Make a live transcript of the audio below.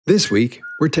This week,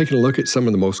 we're taking a look at some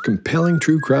of the most compelling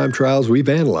true crime trials we've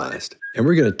analyzed, and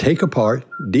we're going to take apart,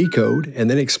 decode, and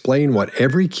then explain what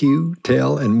every cue,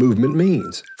 tell, and movement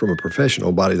means from a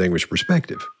professional body language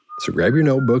perspective. So grab your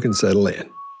notebook and settle in.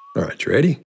 All right, you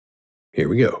ready? Here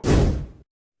we go.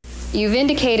 You've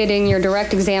indicated in your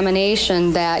direct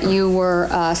examination that you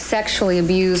were sexually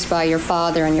abused by your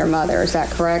father and your mother. Is that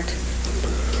correct?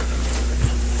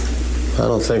 I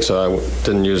don't think so. I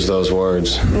didn't use those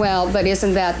words. Well, but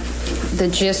isn't that the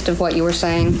gist of what you were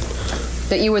saying?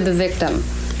 That you were the victim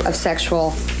of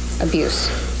sexual abuse?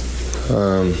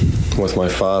 With my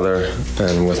father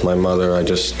and with my mother, I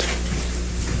just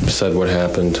said what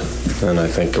happened, and I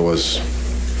think it was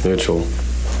mutual.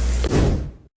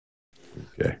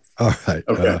 Okay. All right.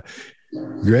 Okay.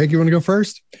 Greg, you want to go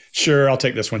first? Sure, I'll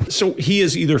take this one. So he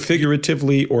is either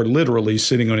figuratively or literally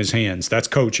sitting on his hands. That's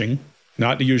coaching.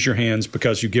 Not to use your hands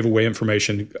because you give away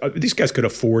information. These guys could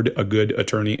afford a good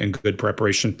attorney and good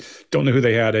preparation. Don't know who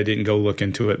they had. I didn't go look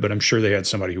into it, but I'm sure they had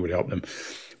somebody who would help them.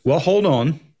 Well, hold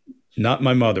on. Not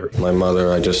my mother. My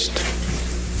mother, I just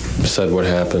said what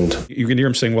happened. You can hear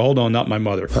him saying, well, hold on, not my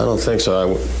mother. I don't think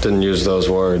so. I didn't use those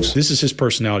words. This is his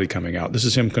personality coming out. This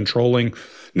is him controlling.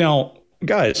 Now,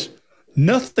 guys,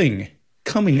 nothing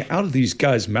coming out of these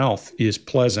guys' mouth is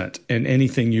pleasant, and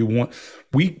anything you want.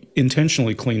 We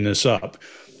intentionally clean this up.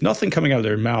 Nothing coming out of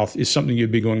their mouth is something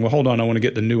you'd be going, well, hold on, I want to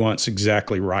get the nuance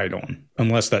exactly right on,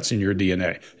 unless that's in your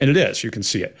DNA. And it is. You can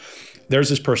see it. There's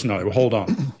his personality. Well, hold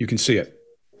on. You can see it.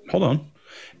 Hold on.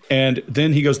 And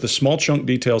then he goes the small chunk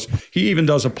details. He even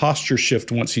does a posture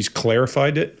shift once he's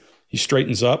clarified it. He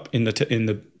straightens up in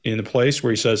the place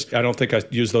where he says, I don't think I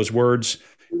used those words.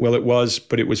 Well, it was,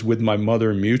 but it was with my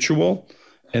mother mutual.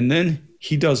 And then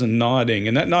he does a nodding,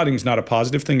 and that nodding is not a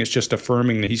positive thing. It's just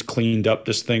affirming that he's cleaned up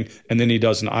this thing. And then he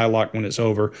does an eye lock when it's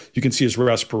over. You can see his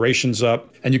respiration's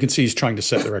up, and you can see he's trying to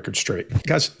set the record straight.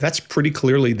 Guys, that's pretty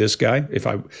clearly this guy. If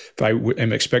I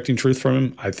am expecting truth from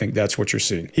him, I think that's what you're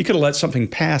seeing. He could have let something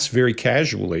pass very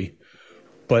casually,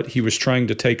 but he was trying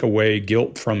to take away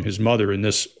guilt from his mother in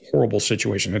this horrible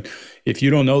situation. And if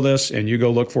you don't know this and you go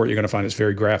look for it, you're going to find it's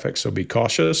very graphic. So be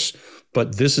cautious.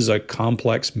 But this is a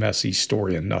complex, messy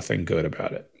story and nothing good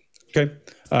about it. Okay.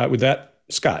 With that,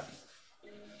 Scott.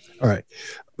 All right.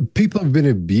 People have been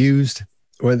abused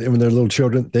when they're little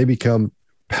children. They become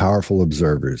powerful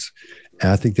observers.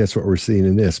 And I think that's what we're seeing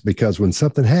in this, because when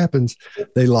something happens,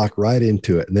 they lock right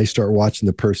into it and they start watching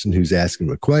the person who's asking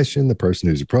them a question, the person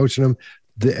who's approaching them.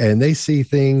 And they see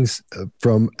things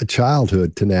from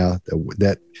childhood to now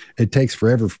that it takes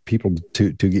forever for people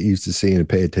to get used to seeing and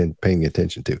paying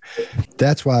attention to.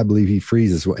 That's why I believe he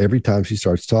freezes. Every time she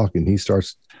starts talking, he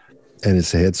starts, and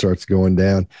his head starts going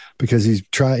down, because he's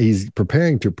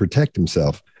preparing to protect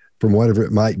himself from whatever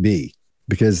it might be,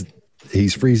 because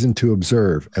he's freezing to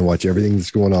observe and watch everything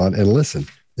that's going on and listen.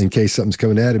 In case something's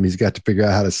coming at him, he's got to figure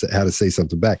out how to say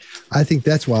something back. I think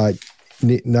that's why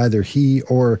neither he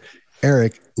or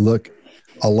Eric look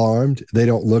alarmed. They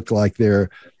don't look like they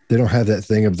don't have that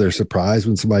thing of their surprise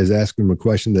when somebody's asking them a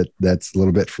question that's a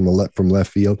little bit from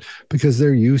left field, because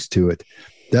they're used to it.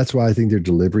 That's why I think their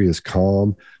delivery is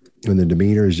calm and the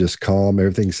demeanor is just calm.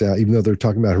 Everything's out, even though they're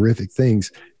talking about horrific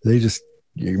things, they just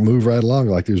move right along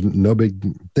like there's no big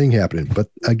thing happening. But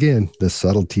again, the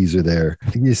subtleties are there.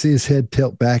 And you see his head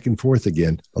tilt back and forth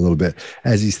again a little bit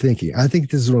as he's thinking. I think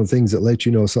this is one of the things that lets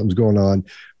you know something's going on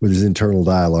with his internal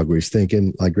dialogue, where he's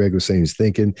thinking, like Greg was saying,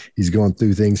 he's going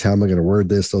through things. How am I going to word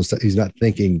this? He's not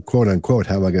thinking, quote unquote,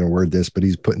 how am I going to word this? But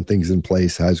he's putting things in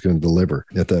place, how he's going to deliver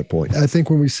at that point. I think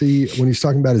when he's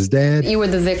talking about his dad. You were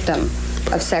the victim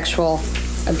of sexual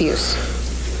abuse.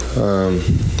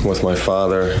 With my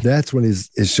father. That's when his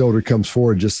shoulder comes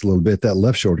forward just a little bit. That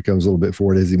left shoulder comes a little bit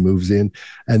forward as he moves in.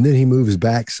 And then he moves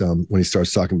back some when he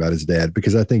starts talking about his dad,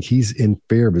 because I think he's in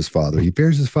fear of his father. He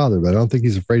fears his father, but I don't think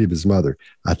he's afraid of his mother.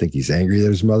 I think he's angry that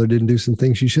his mother didn't do some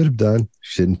things she should have done.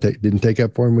 She didn't take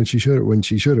up for him when she should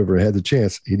have or had the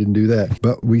chance. He didn't do that.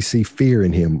 But we see fear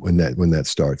in him when that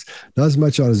starts. Not as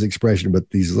much on his expression, but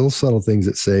these little subtle things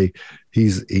that say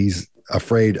he's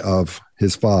afraid of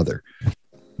his father.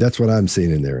 That's what I'm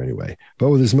seeing in there anyway. But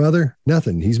with his mother,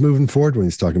 nothing. He's moving forward when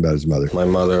he's talking about his mother. My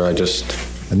mother,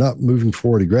 and not moving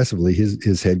forward aggressively.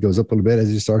 His head goes up a little bit as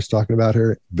he starts talking about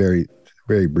her, very,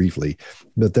 very briefly.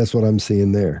 But that's what I'm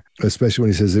seeing there, especially when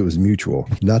he says it was mutual.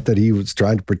 Not that he was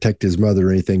trying to protect his mother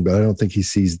or anything, but I don't think he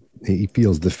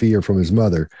feels the fear from his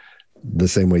mother the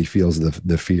same way he feels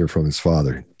the fear from his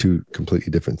father. Two completely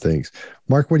different things.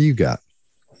 Mark, what do you got?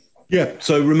 Yeah.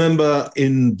 So remember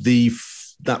in the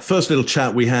that first little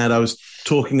chat we had, I was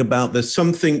talking about there's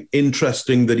something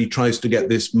interesting that he tries to get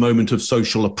this moment of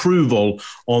social approval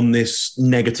on this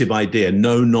negative idea.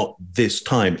 No, not this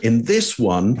time. In this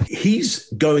one,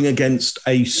 he's going against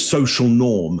a social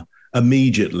norm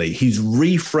immediately. He's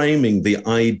reframing the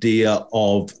idea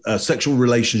of a sexual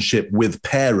relationship with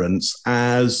parents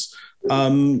as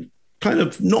kind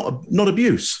of not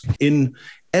abuse. In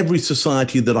every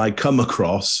society that I come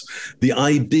across, the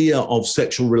idea of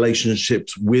sexual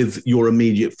relationships with your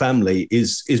immediate family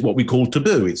is what we call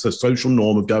taboo. It's a social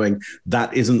norm of going,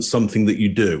 that isn't something that you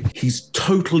do. He's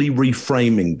totally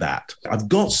reframing that. I've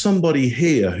got somebody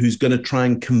here who's going to try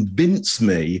and convince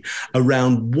me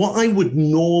around what I would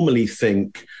normally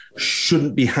think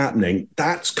shouldn't be happening.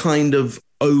 That's kind of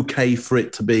okay for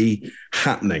it to be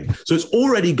happening. So it's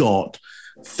already got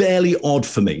fairly odd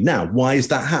for me. Now, why is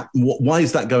that why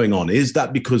is that going on? Is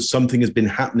that because something has been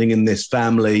happening in this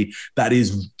family that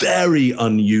is very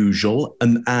unusual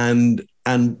and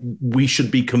we should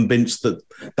be convinced that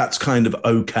that's kind of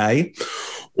okay?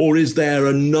 Or is there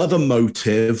another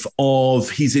motive of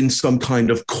he's in some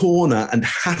kind of corner and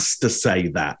has to say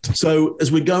that? So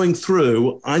as we're going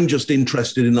through, I'm just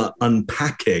interested in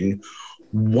unpacking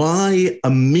why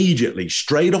immediately,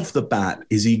 straight off the bat,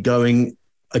 is he going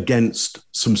against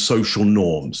some social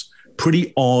norms.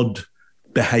 Pretty odd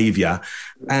behavior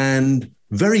and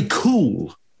very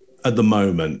cool at the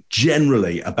moment,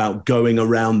 generally, about going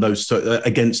around those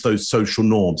against those social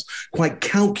norms. Quite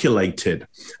calculated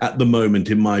at the moment,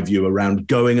 in my view, around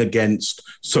going against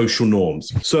social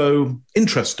norms. So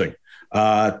interesting.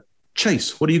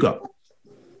 Chase, what do you got?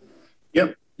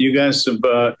 Yep, you guys have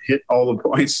hit all the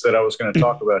points that I was going to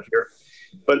talk about here.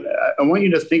 But I want you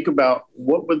to think about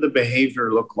what would the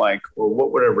behavior look like, or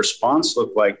what would a response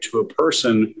look like to a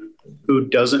person who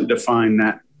doesn't define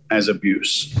that as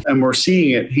abuse. And we're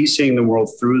seeing it, he's seeing the world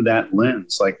through that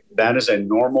lens. Like, that is a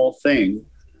normal thing.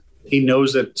 He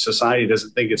knows that society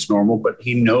doesn't think it's normal, but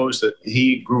he knows that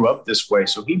he grew up this way.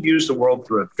 So he views the world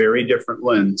through a very different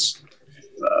lens,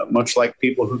 much like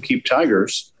people who keep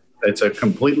tigers. It's a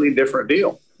completely different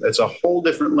deal. It's a whole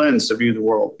different lens to view the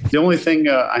world. The only thing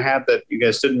I had that you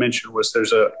guys didn't mention was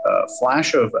there's a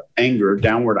flash of anger,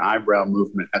 downward eyebrow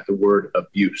movement at the word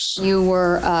abuse. You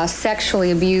were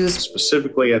sexually abused.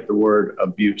 Specifically at the word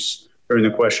abuse during the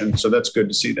question. So that's good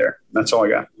to see there. That's all I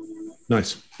got.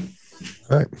 Nice.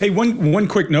 All right. Hey, one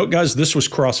quick note, guys. This was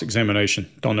cross-examination.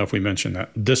 Don't know if we mentioned that.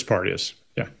 This part is.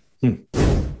 Yeah.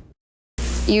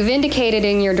 You've indicated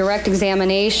in your direct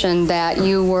examination that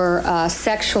you were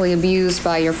sexually abused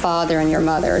by your father and your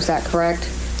mother. Is that correct?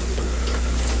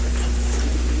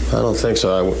 I don't think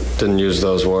so. I didn't use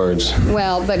those words.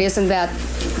 Well, but isn't that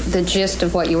the gist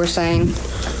of what you were saying?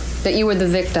 That you were the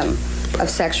victim of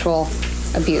sexual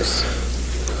abuse?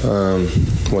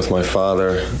 With my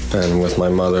father and with my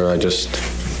mother, I just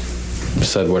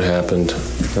said what happened,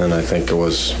 and I think it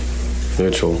was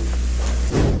mutual.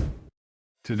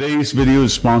 Today's video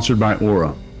is sponsored by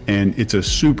Aura, and it's a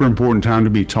super important time to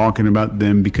be talking about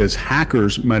them because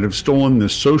hackers might have stolen the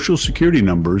social security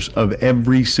numbers of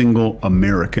every single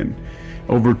American.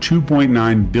 Over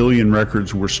 2.9 billion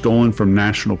records were stolen from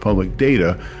National Public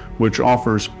Data, which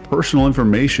offers personal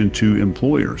information to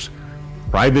employers,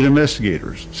 private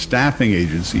investigators, staffing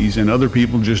agencies, and other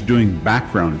people just doing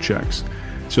background checks.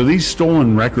 So these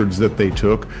stolen records that they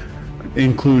took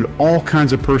include all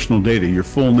kinds of personal data, your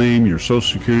full name, your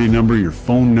social security number, your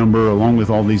phone number, along with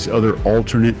all these other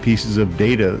alternate pieces of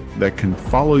data that can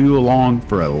follow you along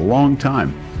for a long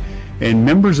time. And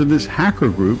members of this hacker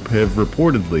group have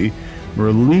reportedly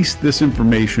released this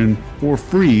information for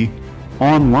free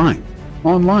online.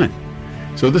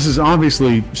 So this is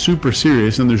obviously super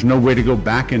serious, and there's no way to go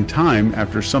back in time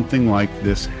after something like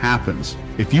this happens.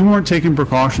 If you weren't taking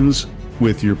precautions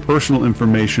with your personal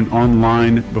information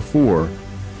online before,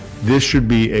 this should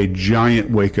be a giant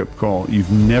wake-up call.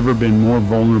 You've never been more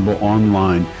vulnerable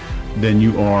online than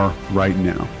you are right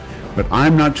now. But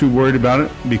I'm not too worried about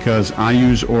it because I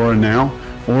use Aura now.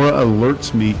 Aura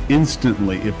alerts me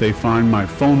instantly if they find my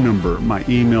phone number, my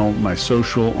email, my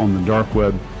social on the dark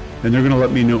web, and they're going to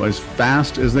let me know as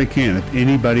fast as they can if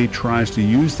anybody tries to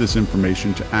use this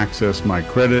information to access my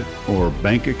credit or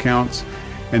bank accounts.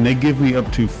 And they give me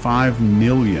up to $5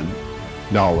 million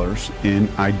in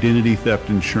identity theft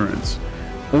insurance.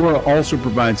 Aura also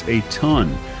provides a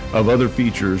ton of other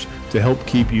features to help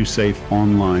keep you safe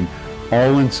online,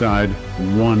 all inside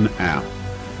one app.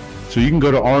 So you can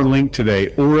go to our link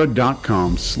today,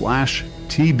 aura.com/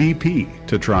 TBP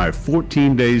to try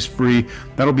 14 days free.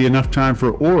 That'll be enough time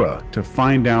for Aura to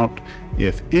find out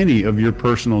if any of your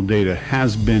personal data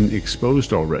has been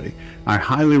exposed already. I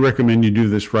highly recommend you do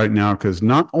this right now, because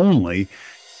not only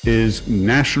is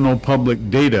national public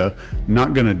data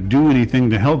not going to do anything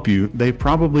to help you, they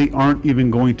probably aren't even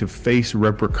going to face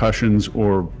repercussions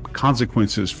or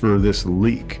consequences for this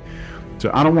leak.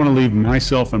 So I don't want to leave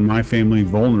myself and my family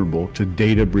vulnerable to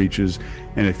data breaches.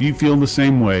 And if you feel the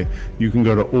same way, you can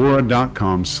go to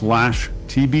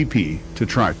aura.com/TBP to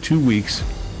try 2 weeks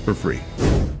for free.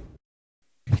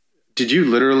 Did you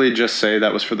literally just say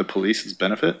that was for the police's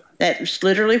benefit? That was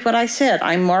literally what I said.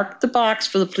 I marked the box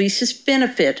for the police's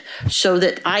benefit so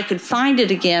that I could find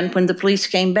it again when the police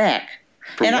came back.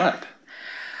 For what?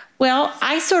 Well,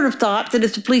 I sort of thought that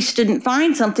if the police didn't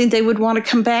find something, they would want to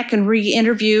come back and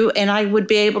re-interview, and I would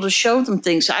be able to show them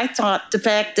things. I thought the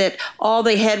fact that all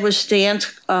they had was Stan's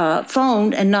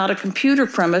phone and not a computer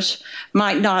premise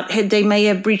they may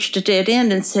have reached a dead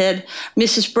end and said,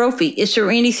 Mrs. Brophy, is there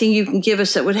anything you can give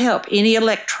us that would help? Any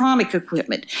electronic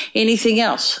equipment? Anything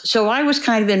else? So I was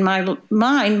kind of in my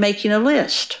mind making a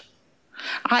list.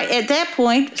 At that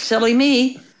point, silly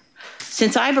me,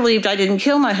 since I believed I didn't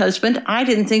kill my husband, I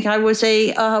didn't think I was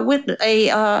a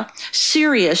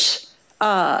serious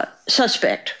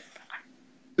suspect.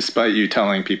 Despite you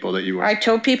telling people that you were. I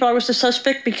told people I was the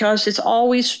suspect because it's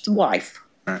always the wife.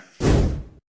 All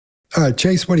right,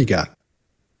 Chase, what do you got?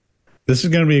 This is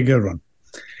going to be a good one.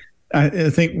 I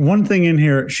think one thing in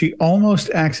here, she almost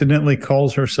accidentally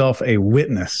calls herself a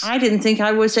witness. I didn't think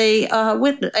I was a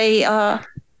witness,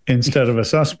 instead of a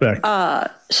suspect.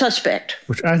 Suspect.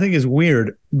 Which I think is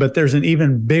weird, but there's an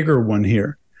even bigger one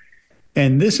here.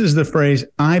 And this is the phrase,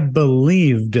 I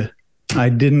believed I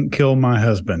didn't kill my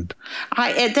husband.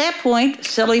 At that point,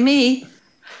 silly me,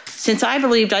 since I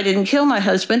believed I didn't kill my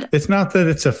husband. It's not that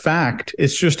it's a fact.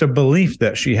 It's just a belief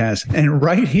that she has. And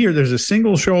right here, there's a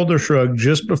single shoulder shrug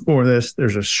just before this.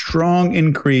 There's a strong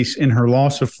increase in her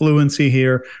loss of fluency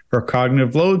here. Her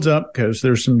cognitive load's up because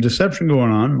there's some deception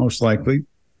going on, most likely.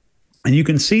 And you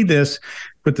can see this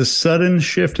with the sudden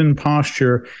shift in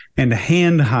posture and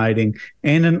hand hiding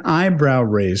and an eyebrow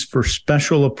raise for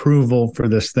special approval for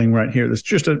this thing right here.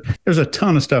 There's a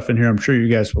ton of stuff in here. I'm sure you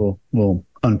guys will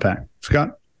unpack.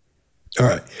 Scott? All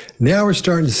right. Now we're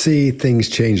starting to see things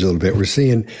change a little bit. We're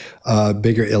seeing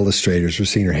bigger illustrators. We're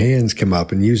seeing her hands come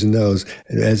up and using those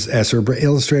as her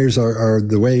illustrators are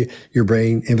the way your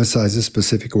brain emphasizes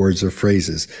specific words or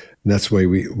phrases. And that's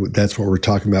what we're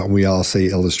talking about when we all say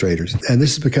illustrators. And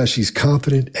this is because she's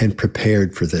confident and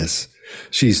prepared for this.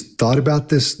 She's thought about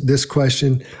this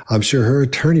question. I'm sure her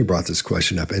attorney brought this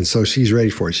question up, and so she's ready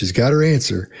for it. She's got her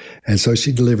answer, and so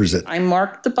she delivers it. I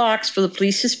marked the box for the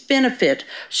police's benefit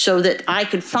so that I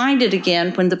could find it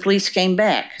again when the police came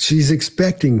back. She's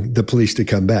expecting the police to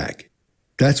come back.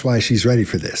 That's why she's ready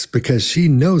for this, because she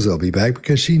knows they'll be back,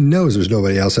 because she knows there's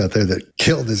nobody else out there that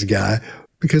killed this guy,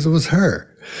 because it was her.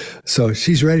 So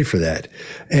she's ready for that.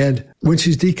 And when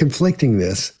she's deconflicting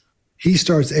this, he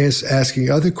starts asking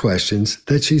other questions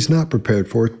that she's not prepared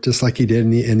for, just like he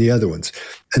did in the other ones.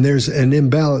 And there's an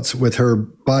imbalance with her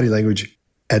body language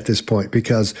at this point,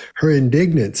 because her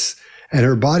indignance and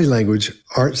her body language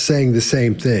aren't saying the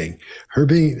same thing. Her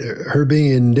being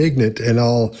indignant and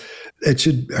all,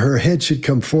 her head should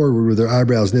come forward with her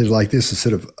eyebrows knitted like this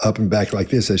instead of up and back like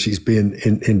this as she's being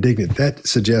indignant. That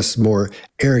suggests more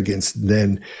arrogance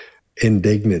than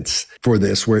indignance for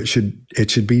this, where it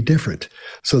should be different.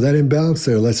 So that imbalance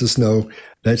there lets us know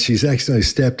that she's accidentally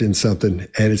stepped in something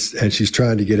and she's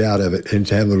trying to get out of it and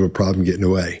having a little problem getting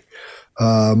away.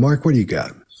 Mark, what do you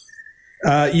got?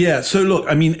 Yeah. So look,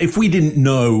 I mean, if we didn't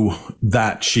know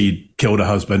that she'd killed her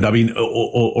husband, I mean,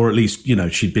 or at least,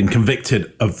 she'd been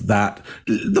convicted of that,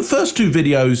 the first two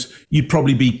videos you'd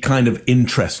probably be kind of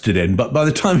interested in. But by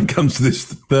the time it comes to this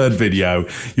third video,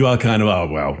 you are kind of, oh,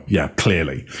 well, yeah,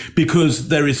 clearly, because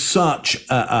there is such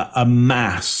a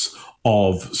mass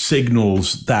of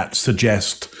signals that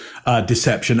suggest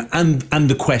deception, and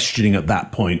the questioning at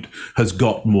that point has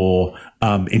got more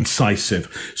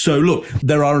incisive. So look,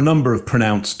 there are a number of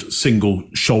pronounced single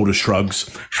shoulder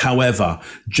shrugs. However,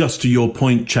 just to your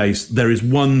point, Chase, there is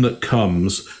one that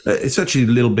comes, it's actually a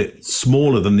little bit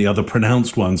smaller than the other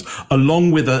pronounced ones,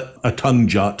 along with a tongue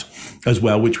jut as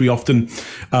well, which we often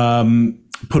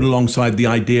put alongside the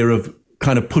idea of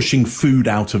kind of pushing food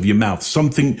out of your mouth.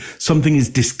 Something is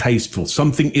distasteful.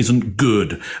 Something isn't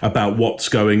good about what's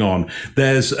going on.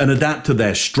 There's an adapter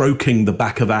there stroking the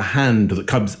back of our hand that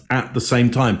comes at the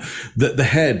same time that the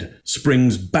head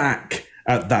springs back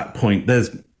at that point.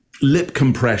 There's lip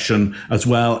compression as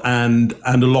well, and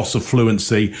a loss of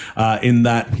fluency in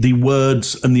that the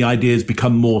words and the ideas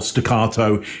become more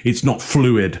staccato. It's not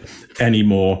fluid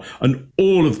anymore. And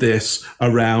all of this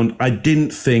around, I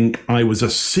didn't think I was a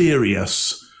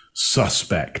serious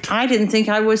suspect. I didn't think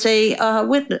I was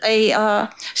a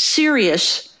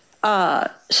serious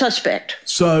suspect.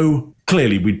 So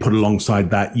clearly we'd put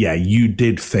alongside that, yeah, you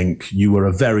did think you were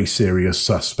a very serious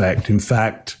suspect. In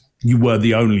fact, you were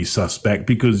the only suspect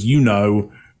because you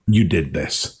know you did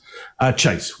this.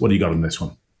 Chase, what do you got on this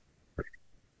one?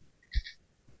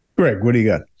 Greg, what do you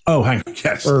got? Oh, hang on.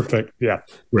 Yes. Perfect. Yeah.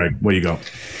 Greg, what do you got?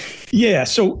 Yeah.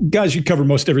 So, guys, you covered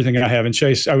most everything I have. And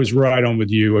Chase, I was right on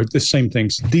with you. The same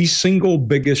things. The single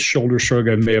biggest shoulder shrug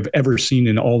I may have ever seen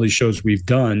in all these shows we've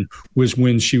done was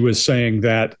when she was saying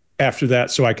that after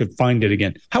that, so I could find it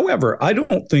again. However, I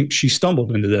don't think she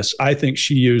stumbled into this. I think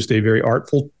she used a very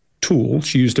artful tool.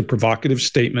 She used a provocative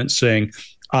statement saying,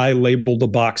 I labeled the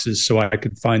boxes so I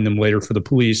could find them later for the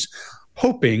police,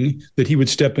 hoping that he would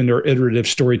step into her iterative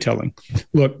storytelling.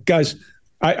 Look, guys,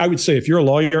 I would say if you're a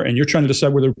lawyer and you're trying to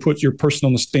decide whether to put your person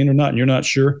on the stand or not, and you're not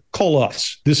sure, call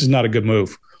us. This is not a good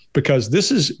move because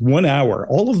this is 1 hour.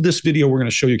 All of this video we're going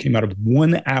to show you came out of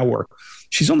 1 hour.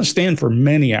 She's on the stand for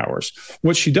many hours.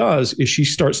 What she does is she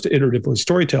starts to iteratively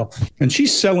storytell, and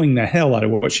she's selling the hell out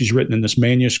of what she's written in this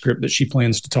manuscript that she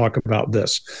plans to talk about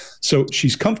this. So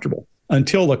she's comfortable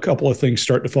until a couple of things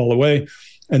start to fall away.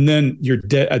 And then you're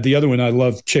dead. The other one I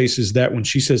love, Chase, is that when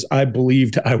she says, I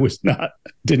believed I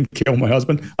didn't kill my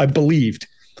husband. I believed.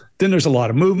 Then there's a lot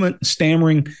of movement,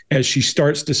 stammering as she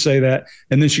starts to say that.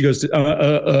 And then she goes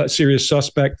to serious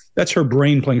suspect. That's her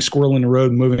brain playing squirrel in the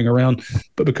road, moving around.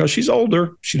 But because she's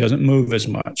older, she doesn't move as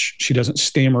much. She doesn't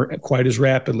stammer quite as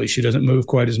rapidly. She doesn't move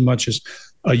quite as much as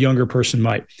a younger person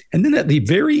might. And then at the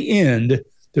very end,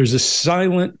 there's a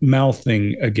silent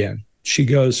mouthing again. She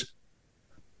goes,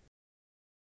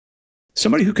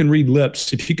 somebody who can read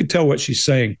lips, if you could tell what she's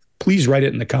saying, please write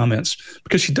it in the comments,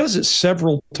 because she does it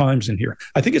several times in here.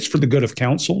 I think it's for the good of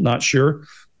counsel, not sure,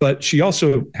 but she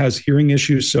also has hearing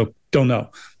issues, so don't know.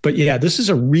 But yeah, this is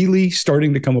a really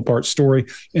starting to come apart story.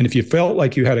 And if you felt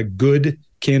like you had a good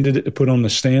candidate to put on the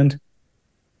stand,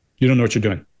 you don't know what you're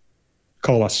doing.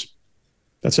 Call us.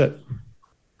 That's it.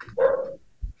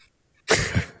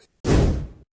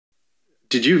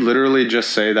 Did you literally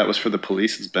just say that was for the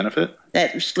police's benefit?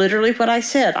 That was literally what I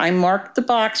said. I marked the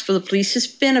box for the police's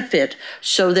benefit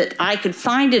so that I could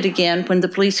find it again when the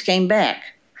police came back.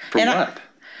 For what?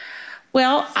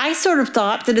 Well, I sort of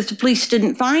thought that if the police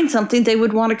didn't find something, they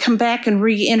would want to come back and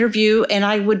re-interview, and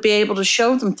I would be able to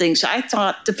show them things. I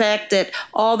thought the fact that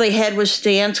all they had was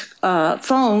Stan's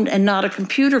phone and not a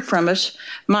computer premise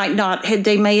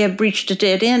they may have reached a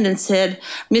dead end and said,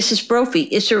 Mrs. Brophy,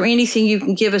 is there anything you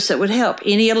can give us that would help?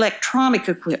 Any electronic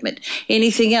equipment?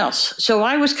 Anything else? So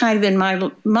I was kind of in my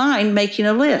mind making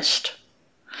a list.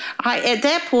 At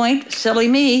that point, silly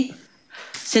me,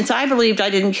 since I believed I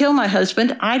didn't kill my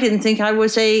husband, I didn't think I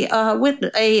was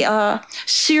a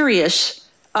serious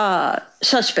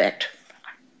suspect.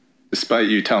 Despite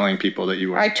you telling people that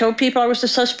you were. I told people I was the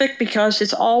suspect because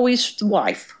it's always the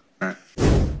wife. Right.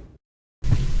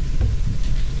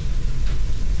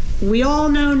 We all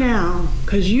know now,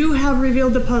 because you have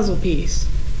revealed the puzzle piece,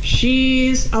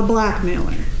 she's a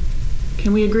blackmailer.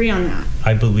 Can we agree on that?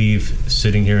 I believe,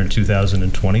 sitting here in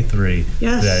 2023,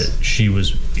 yes, that she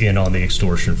was in on the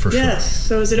extortion for sure. Yes.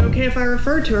 So is it okay if I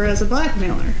refer to her as a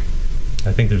blackmailer?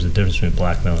 I think there's a difference between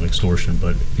blackmail and extortion,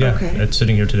 but yeah, okay,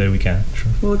 sitting here today, we can.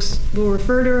 Sure. We'll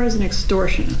refer to her as an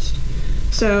extortionist.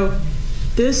 So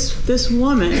this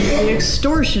woman, the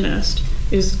extortionist,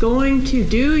 is going to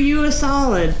do you a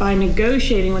solid by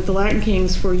negotiating with the Latin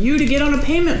Kings for you to get on a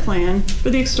payment plan for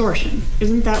the extortion.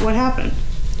 Isn't that what happened?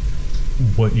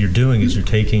 What you're doing is you're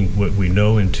taking what we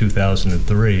know in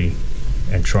 2003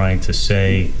 and trying to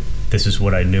say, this is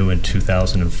what I knew in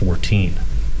 2014.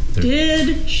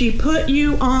 Did she put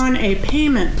you on a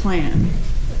payment plan?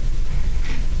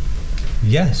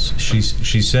 Yes, she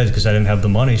said, because I didn't have the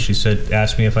money, she said,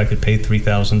 asked me if I could pay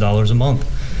 $3,000 a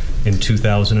month in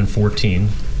 2014,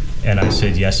 and I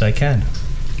said, yes, I can.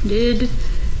 Did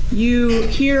you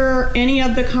hear any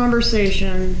of the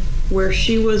conversation where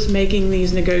she was making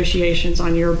these negotiations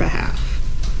on your behalf?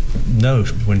 No,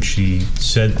 when she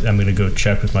said, I'm going to go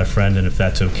check with my friend and if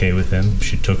that's okay with him,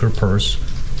 she took her purse,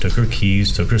 took her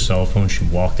keys, took her cell phone, she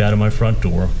walked out of my front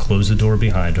door, closed the door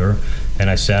behind her, and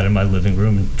I sat in my living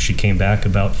room, and she came back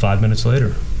about 5 minutes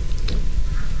later.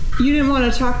 You didn't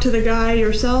want to talk to the guy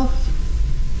yourself?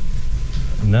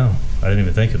 No, I didn't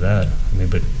even think of that. I mean,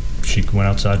 but she went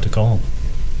outside to call him.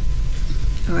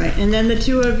 All right. And then the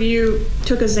two of you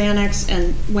took a Xanax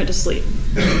and went to sleep.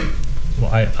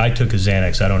 Well, I took a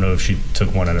Xanax. I don't know if she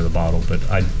took one out of the bottle, but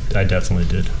I definitely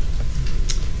did.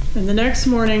 And the next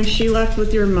morning, she left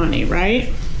with your money,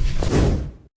 right?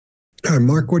 All right,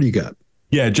 Mark, what do you got?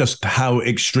 Yeah, just how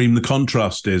extreme the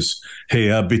contrast is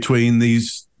here between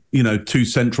these, two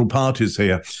central parties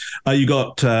here. You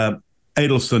got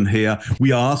Adelson here.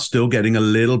 We are still getting a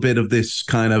little bit of this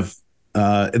kind of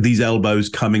these elbows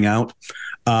coming out.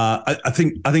 I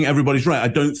think everybody's right. I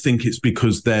don't think it's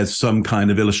because there's some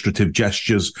kind of illustrative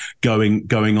gestures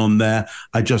going on there.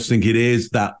 I just think it is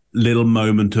that little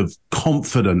moment of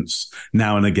confidence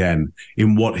now and again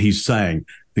in what he's saying.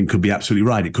 I think could be absolutely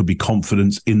right. It could be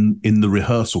confidence in the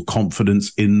rehearsal,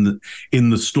 confidence in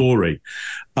the story.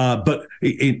 But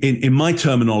in my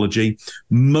terminology,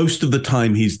 most of the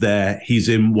time he's there, he's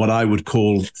in what I would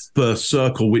call first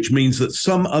circle, which means that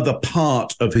some other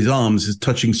part of his arms is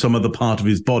touching some other part of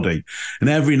his body. And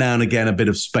every now and again, a bit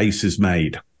of space is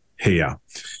made here.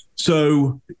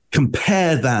 So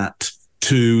compare that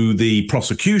to the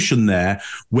prosecution there,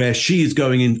 where she is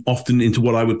going in often into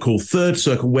what I would call third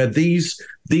circle, where these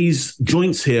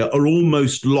joints here are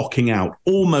almost locking out,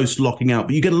 but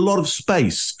you get a lot of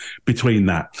space between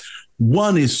that.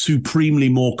 One is supremely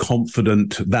more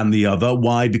confident than the other.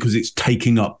 Why? Because it's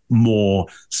taking up more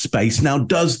space. Now,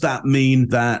 does that mean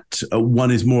that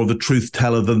one is more of a truth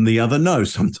teller than the other? No.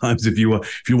 Sometimes if you're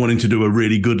wanting to do a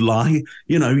really good lie,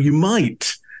 you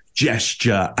might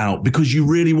gesture out because you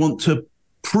really want to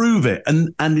prove it.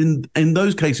 And in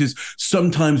those cases,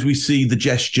 sometimes we see the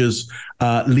gestures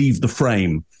leave the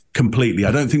frame completely.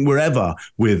 I don't think we're ever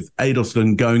with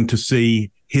Adelson going to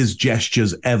see his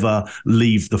gestures ever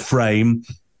leave the frame.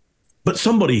 But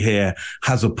somebody here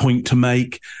has a point to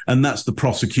make, and that's the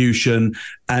prosecution.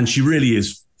 And she really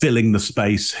is filling the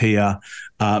space here,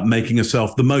 making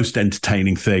herself the most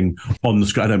entertaining thing on the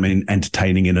screen. I don't mean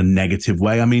entertaining in a negative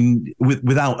way. I mean,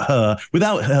 without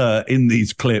her in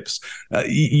these clips,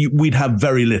 we'd have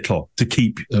very little to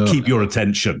keep your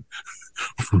attention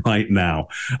right now.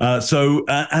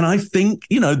 And I think,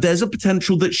 there's a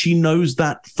potential that she knows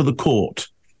that for the court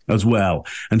as well.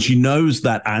 And she knows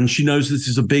that, and she knows this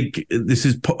is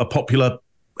a popular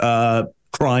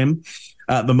crime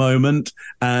at the moment,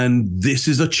 and this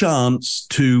is a chance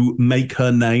to make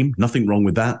her name. Nothing wrong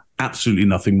with that. Absolutely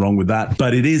nothing wrong with that.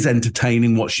 But it is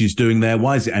entertaining what she's doing there.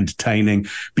 Why is it entertaining?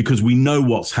 Because we know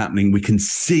what's happening. We can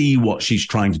see what she's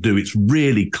trying to do. It's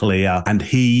really clear, and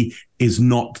he is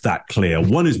not that clear.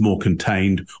 One is more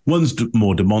contained. One's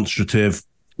more demonstrative.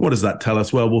 What does that tell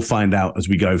us? Well, we'll find out as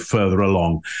we go further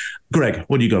along. Greg,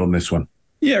 what do you got on this one?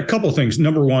 Yeah, a couple of things.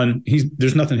 Number one,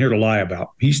 there's nothing here to lie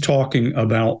about. He's talking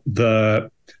about the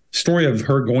story of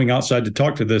her going outside to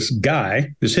talk to this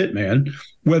guy, this hitman,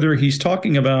 whether he's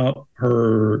talking about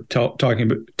her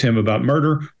talking to him about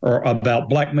murder or about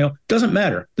blackmail, doesn't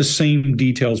matter. The same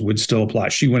details would still apply.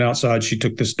 She went outside, she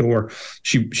took this door,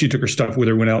 she took her stuff with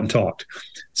her, went out and talked.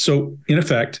 So in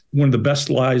effect, one of the best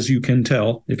lies you can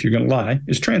tell, if you're going to lie,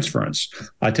 is transference.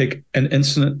 I take an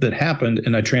incident that happened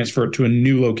and I transfer it to a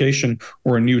new location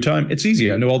or a new time. It's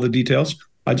easy. I know all the details.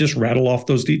 I just rattle off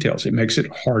those details. It makes it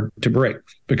hard to break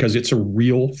because it's a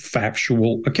real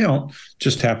factual account,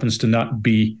 just happens to not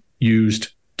be used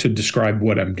to describe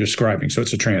what I'm describing. So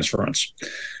it's a transference.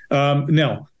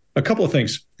 Now, a couple of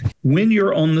things. When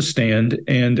you're on the stand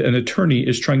and an attorney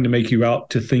is trying to make you out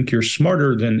to think you're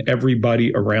smarter than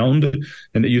everybody around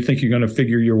and that you think you're going to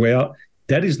figure your way out,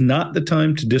 that is not the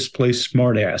time to display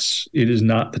smartass. It is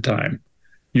not the time.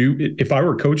 If I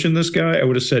were coaching this guy, I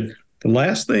would have said, the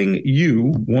last thing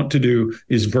you want to do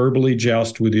is verbally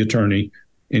joust with the attorney,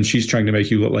 and she's trying to make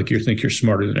you look like you think you're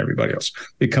smarter than everybody else.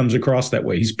 It comes across that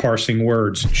way. He's parsing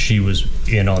words. She was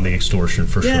in on the extortion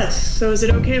for sure. Yes. So is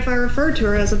it okay if I refer to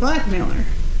her as a blackmailer?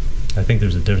 I think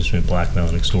there's a difference between blackmail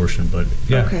and extortion, but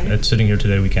yeah, okay. Sitting here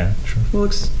today, we can. Sure.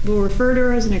 We'll refer to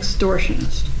her as an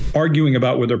extortionist. Arguing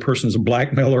about whether a person is a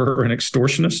blackmailer or an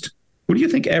extortionist. What do you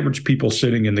think average people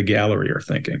sitting in the gallery are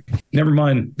thinking? Never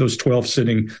mind those 12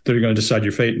 sitting that are going to decide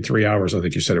your fate in 3 hours. I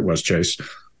think you said it was, Chase.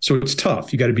 So it's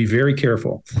tough. You got to be very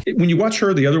careful. When you watch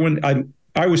her, the other one, I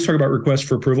always talk about request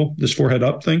for approval, this forehead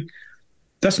up thing.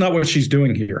 That's not what she's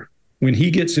doing here. When he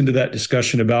gets into that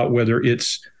discussion about whether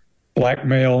it's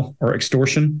blackmail or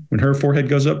extortion, when her forehead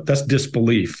goes up, that's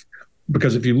disbelief.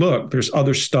 Because if you look, there's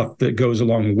other stuff that goes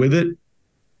along with it.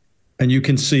 And you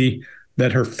can see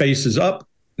that her face is up.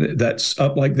 That's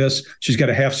up like this. She's got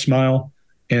a half smile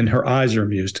and her eyes are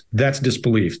amused. That's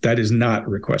disbelief. That is not a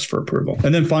request for approval.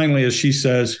 And then finally, as she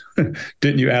says,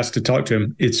 didn't you ask to talk to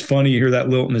him? It's funny you hear that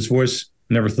lilt in his voice.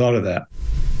 Never thought of that.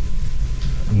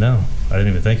 No, I didn't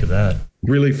even think of that.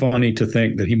 Really funny to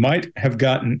think that he might have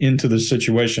gotten into this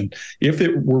situation. If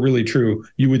it were really true,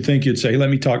 you would think you'd say, hey, let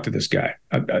me talk to this guy.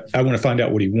 I want to find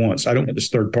out what he wants. I don't want this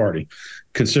third party.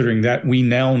 Considering that we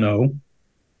now know,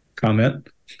 comment,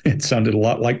 it sounded a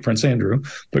lot like Prince Andrew,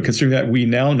 but considering that we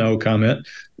now know, comment,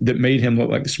 that made him look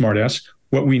like the smartass,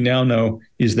 what we now know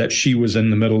is that she was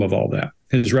in the middle of all that.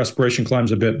 His respiration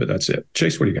climbs a bit, but that's it.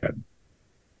 Chase, what do you got?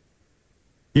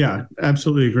 Yeah,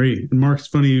 absolutely agree. And Mark, it's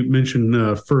funny you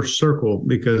mentioned first circle,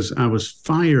 because I was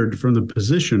fired from the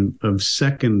position of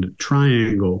second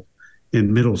triangle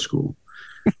in middle school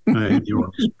in the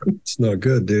orchestra. It's not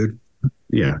good, dude.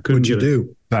 Yeah. What'd you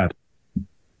do? Bad.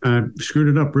 I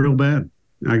screwed it up real bad.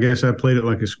 I guess I played it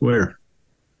like a square.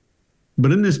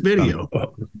 But in this video,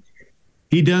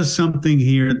 he does something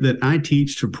here that I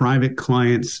teach to private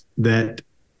clients that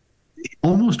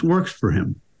almost works for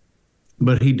him,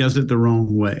 but he does it the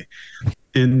wrong way.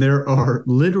 And there are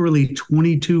literally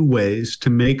 22 ways to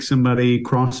make somebody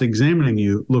cross-examining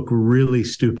you look really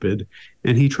stupid.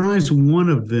 And he tries one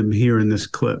of them here in this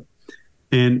clip.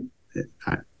 And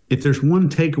if there's one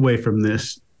takeaway from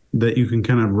this that you can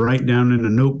kind of write down in a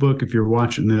notebook if you're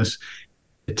watching this,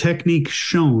 the technique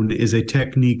shown is a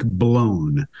technique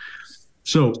blown.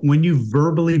 So when you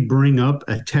verbally bring up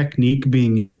a technique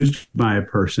being used by a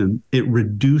person, it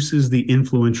reduces the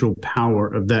influential power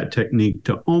of that technique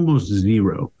to almost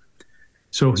zero.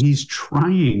 So he's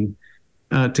trying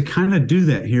to kind of do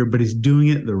that here, but he's doing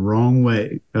it the wrong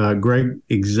way. Greg,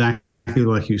 exactly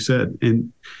like you said.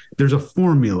 And there's a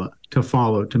formula to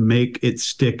follow to make it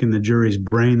stick in the jury's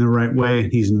brain the right way,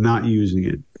 and he's not using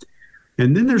it.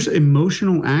 And then there's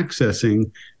emotional accessing,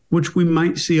 which we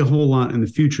might see a whole lot in the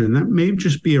future. And that may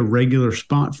just be a regular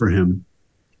spot for him.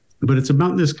 But it's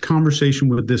about this conversation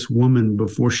with this woman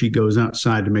before she goes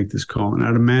outside to make this call. And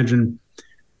I'd imagine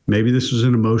maybe this was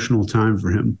an emotional time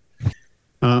for him.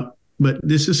 But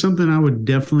this is something I would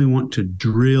definitely want to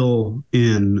drill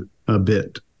in a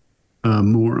bit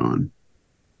more on.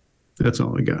 That's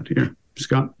all I got here.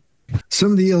 Scott?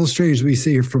 Some of the illustrators we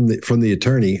see here from the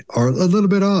attorney are a little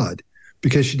bit odd,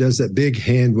 because she does that big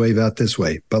hand wave out this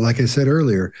way. But like I said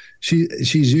earlier,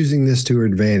 she's using this to her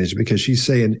advantage, because she's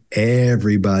saying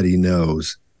everybody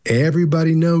knows.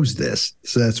 Everybody knows this.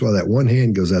 So that's why that one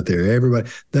hand goes out there. Everybody,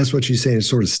 that's what she's saying. It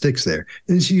sort of sticks there.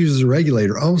 And then she uses a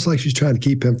regulator, almost like she's trying to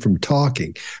keep him from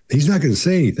talking. He's not going to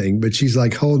say anything, but she's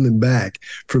like holding him back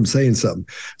from saying something.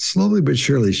 Slowly but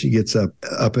surely, she gets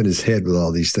up in his head with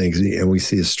all these things. And we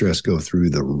see his stress go through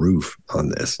the roof on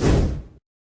this.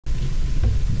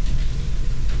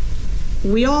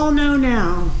 We all know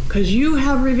now, because you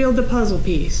have revealed the puzzle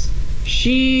piece,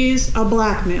 she's a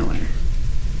blackmailer.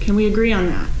 Can we agree on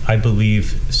that? I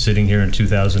believe, sitting here in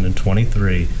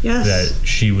 2023, yes, that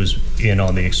she was in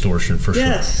on the extortion for sure.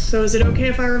 Yes. So is it okay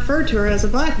if I refer to her as a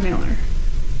blackmailer?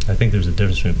 I think there's a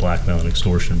difference between blackmail and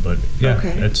extortion, but yeah,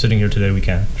 okay, sitting here today, we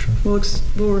can. Sure.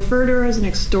 We'll refer to her as an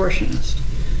extortionist.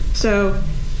 So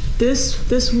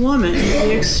this woman,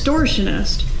 the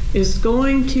extortionist, is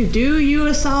going to do you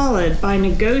a solid by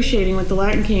negotiating with the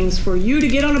Latin Kings for you to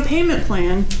get on a payment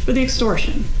plan for the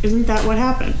extortion. Isn't that what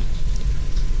happened?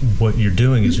 What you're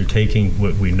doing is you're taking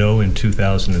what we know in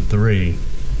 2003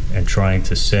 and trying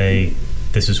to say,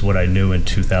 this is what I knew in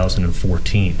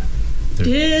 2014.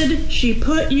 Did she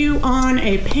put you on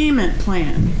a payment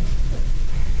plan?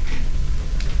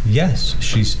 Yes,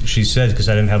 she said, because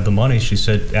I didn't have the money, she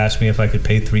said, asked me if I could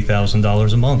pay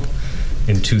 $3,000 a month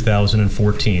in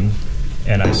 2014,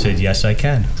 and I said, yes, I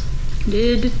can.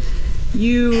 Did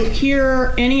you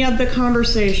hear any of the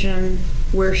conversation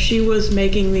where she was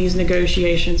making these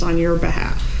negotiations on your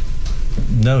behalf?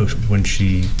 No, when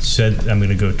she said, I'm going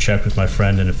to go check with my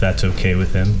friend and if that's okay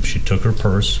with him, she took her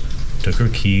purse, took her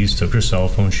keys, took her cell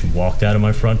phone, she walked out of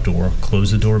my front door,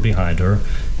 closed the door behind her,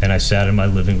 and I sat in my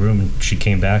living room, and she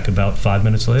came back about 5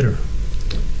 minutes later.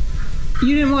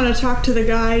 You didn't want to talk to the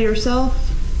guy yourself?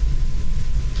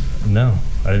 No,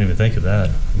 I didn't even think of that.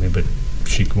 I mean, but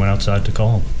she went outside to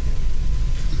call him.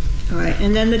 All right,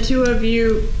 and then the two of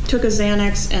you took a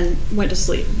Xanax and went to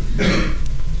sleep.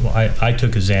 Well, I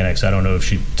took a Xanax. I don't know if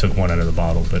she took one out of the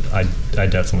bottle, but I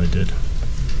definitely did.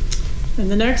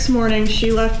 And the next morning,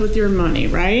 she left with your money,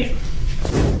 right?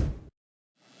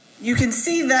 You can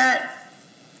see that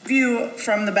view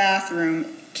from the bathroom.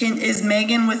 Is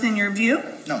Megan within your view?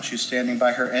 No, she's standing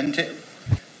by her end table.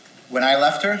 When I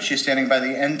left her, she's standing by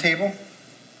the end table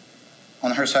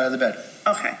on her side of the bed.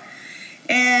 Okay.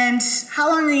 And how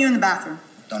long are you in the bathroom?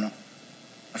 Don't know.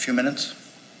 A few minutes.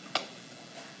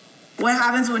 What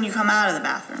happens when you come out of the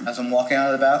bathroom? As I'm walking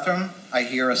out of the bathroom, I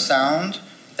hear a sound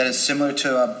that is similar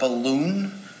to a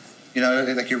balloon You know,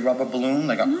 like you rub a balloon,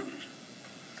 like a.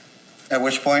 At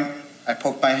which point, I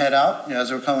poke my head out, you know, as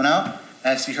they were coming out,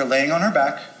 and I see her laying on her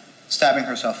back, stabbing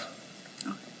herself.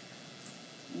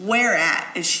 Where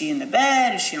at? Is she in the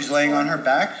bed? Is she on She's the laying floor? on her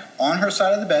back, on her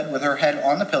side of the bed, with her head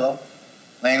on the pillow,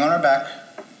 laying on her back,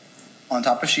 on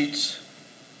top of sheets,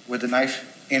 with the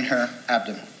knife in her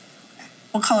abdomen.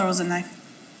 What color was the knife?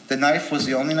 The knife was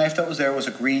the only knife that was there, was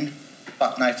a green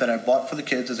buck knife that I bought for the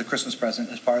kids as a Christmas present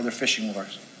as part of their fishing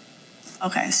lures.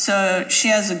 Okay, so she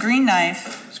has a green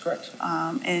knife. That's correct.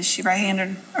 Is she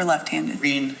right-handed or left-handed?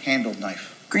 Green-handled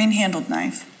knife. Green-handled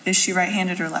knife. Is she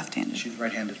right-handed or left-handed? She's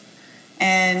right-handed.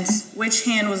 And which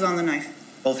hand was on the knife?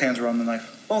 Both hands were on the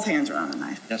knife. Both hands were on the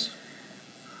knife. Yes.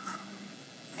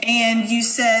 And you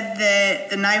said that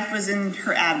the knife was in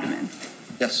her abdomen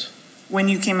Yes. when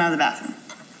you came out of the bathroom.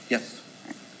 Yes.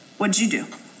 What'd you do?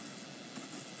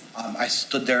 I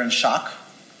stood there in shock,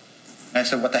 and I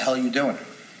said, "What the hell are you doing?"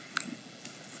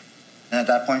 And at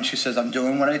that point, she says, "I'm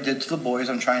doing what I did to the boys.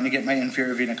 I'm trying to get my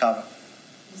inferior vena cava."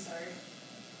 I'm sorry.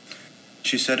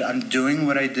 She said, "I'm doing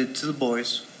what I did to the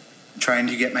boys. I'm trying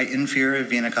to get my inferior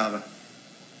vena cava."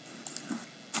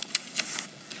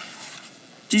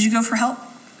 Did you go for help?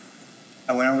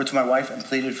 I went over to my wife and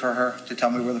pleaded for her to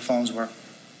tell me where the phones were.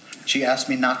 She asked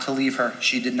me not to leave her.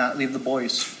 She did not leave the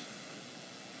boys.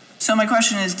 So my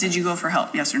question is, did you go for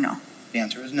help, yes or no? The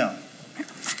answer is no.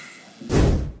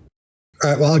 All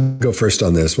right, well, I'll go first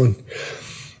on this one.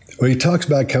 When he talks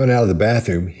about coming out of the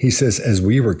bathroom, he says, as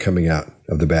we were coming out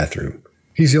of the bathroom.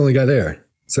 He's the only guy there.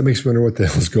 So it makes me wonder what the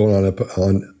hell's going on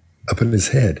up in his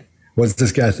head. What's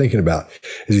this guy thinking about?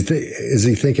 Is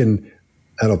he thinking,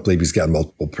 I don't believe he's got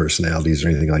multiple personalities or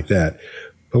anything like that.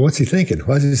 But what's he thinking?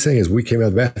 Why is he saying, as we came out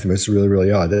of the bathroom? It's really,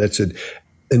 really odd.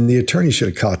 And the attorney should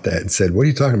have caught that and said, what are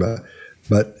you talking about?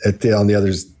 But on the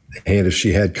other hand, if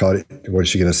she had caught it, what is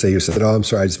she going to say? You said, oh, I'm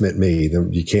sorry, I just meant me.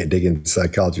 Then you can't dig into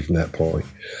psychology from that point.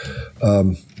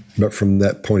 But from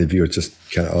that point of view, it's just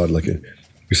kind of odd looking.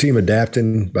 You see him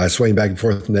adapting by swaying back and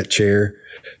forth in that chair,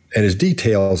 and his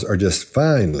details are just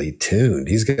finely tuned.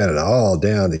 He's got it all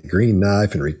down, the green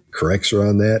knife, and corrects her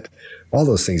on that. All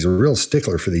those things are a real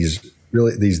stickler for these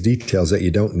details that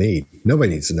you don't need.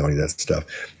 Nobody needs to know any of that stuff.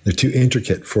 They're too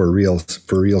intricate for real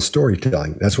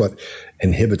storytelling. That's what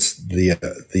inhibits the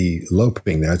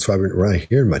loping. That's why we're not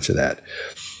hearing much of that.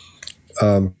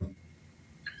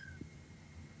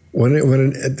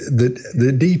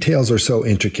 The details are so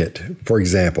intricate. For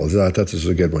example, I thought this was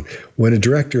a good one. When a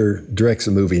director directs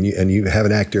a movie and you have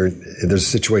an actor, and there's a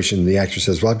situation, and the actor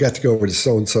says, "Well, I've got to go over to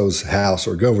so and so's house,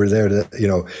 or go over there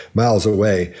to miles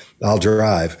away. I'll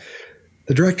drive."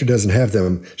 The director doesn't have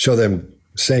them show them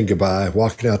saying goodbye,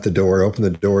 walking out the door, open the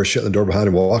door, shutting the door behind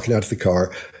them, walking out to the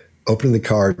car, opening the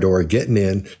car door, getting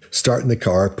in, starting the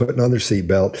car, putting on their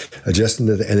seatbelt, adjusting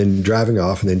and then driving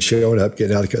off, and then showing up,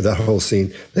 getting out of the car, that whole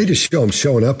scene. They just show them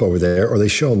showing up over there, or they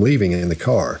show them leaving in the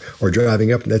car or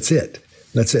driving up, and that's it.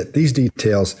 That's it. These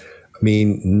details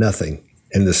mean nothing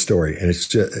in this story. And it's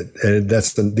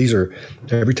just, these are,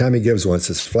 every time he gives one, it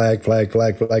says flag, flag,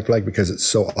 flag, flag, flag, because it's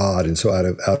so odd and so out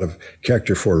of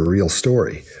character for a real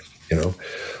story, I'm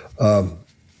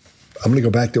going to go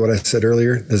back to what I said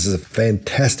earlier. This is a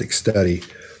fantastic study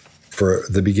for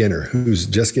the beginner who's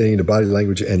just getting into body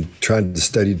language and trying to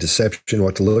study deception,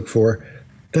 what to look for.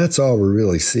 That's all we're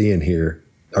really seeing here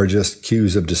are just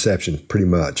cues of deception, pretty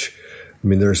much. I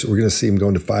mean, we're going to see him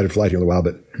going to fight or flight here in a while,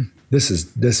 but this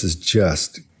is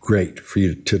just great for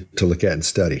you to look at and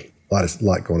study. A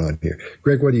lot going on here.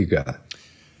 Greg, what do you got?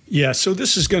 Yeah, so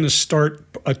this is going to start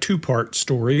a two-part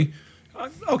story.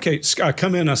 Okay, Scott,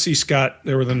 come in. I see Scott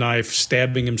there with a knife,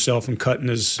 stabbing himself and cutting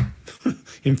his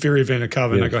inferior vena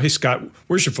cava. And I go, hey, Scott,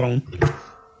 where's your phone?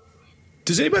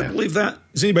 Does anybody believe that?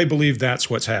 Does anybody believe that's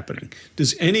what's happening?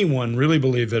 Does anyone really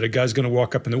believe that a guy's going to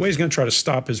walk up and the way he's going to try to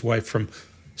stop his wife from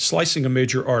slicing a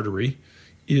major artery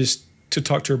is to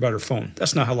talk to her about her phone?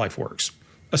 That's not how life works.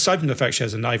 Aside from the fact she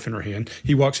has a knife in her hand,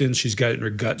 he walks in, she's got it in her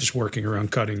gut, just working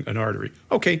around cutting an artery.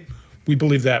 Okay, we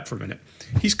believe that for a minute.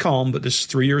 He's calm, but this is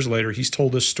 3 years later. He's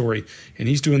told this story, and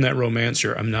he's doing that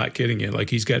romancer. I'm not kidding you. Like,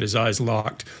 he's got his eyes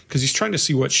locked because he's trying to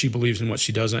see what she believes and what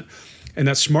she doesn't. And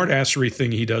that smart-assery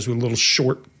thing he does with little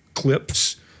short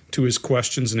clips to his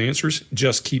questions and answers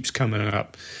just keeps coming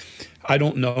up. I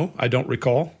don't know. I don't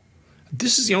recall.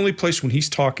 This is the only place when he's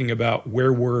talking about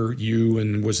where were you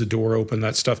and was the door open,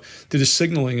 that stuff, that his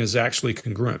signaling is actually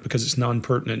congruent because it's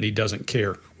non-pertinent and he doesn't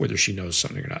care whether she knows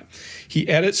something or not. He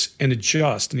edits and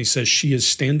adjusts and he says she is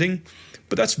standing,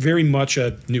 but that's very much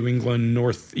a New England,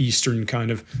 Northeastern kind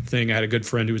of thing. I had a good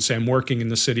friend who would say, I'm working in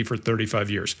the city for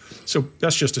 35 years. So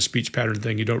that's just a speech pattern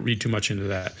thing. You don't read too much into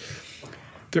that.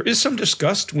 There is some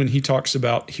disgust when he talks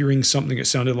about hearing something that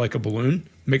sounded like a balloon.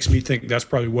 Makes me think that's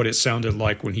probably what it sounded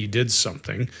like when he did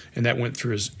something, and that went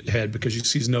through his head, because you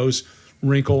see his nose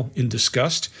wrinkle in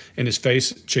disgust, and his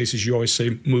face, Chase, as you always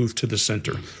say, move to the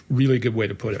center. Really good way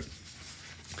to put it.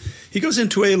 He goes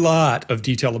into a lot of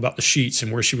detail about the sheets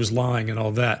and where she was lying and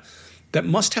all that. That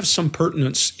must have some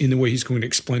pertinence in the way he's going to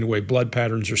explain away blood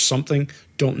patterns or something.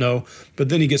 Don't know. But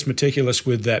then he gets meticulous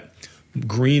with that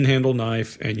green handle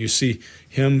knife, and you see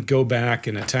him go back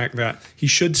and attack that. He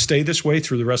should stay this way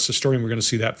through the rest of the story, and we're going to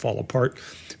see that fall apart,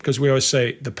 because we always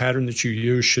say the pattern that you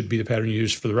use should be the pattern you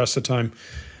use for the rest of the time.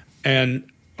 And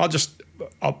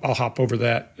I'll hop over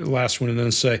that last one and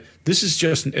then say this is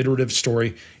just an iterative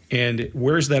story. And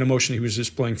where's that emotion he was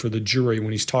displaying for the jury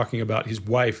when he's talking about his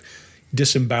wife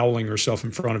disemboweling herself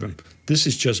in front of him? This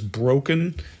is just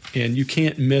broken, and you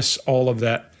can't miss all of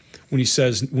that when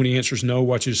he answers no.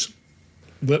 Watch his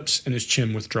lips and his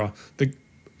chin withdraw.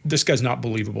 This guy's not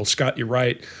believable. Scott, you're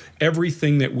right.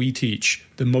 Everything that we teach,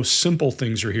 the most simple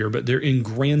things are here, but they're in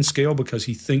grand scale because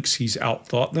he thinks he's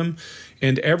outthought them.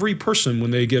 And every person, when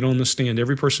they get on the stand,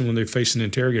 every person when they face an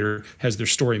interrogator has their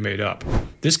story made up.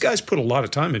 This guy's put a lot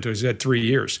of time into it. He's had 3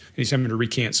 years, and he's having to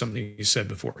recant something he said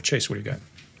before. Chase, what do you got?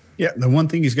 Yeah, the one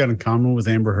thing he's got in common with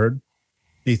Amber Heard,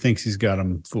 he thinks he's got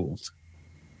them fooled.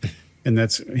 And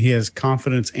he has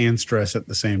confidence and stress at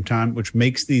the same time, which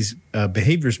makes these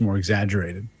behaviors more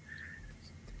exaggerated.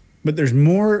 But there's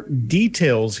more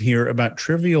details here about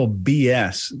trivial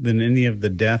BS than any of the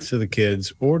deaths of the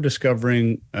kids or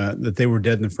discovering that they were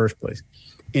dead in the first place.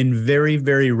 In very,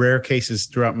 very rare cases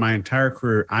throughout my entire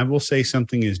career, I will say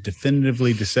something is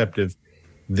definitively deceptive.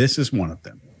 This is one of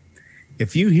them.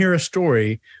 If you hear a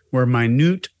story where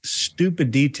minute,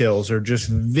 stupid details are just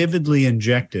vividly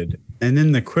injected, and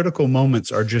then the critical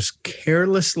moments are just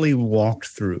carelessly walked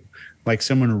through, like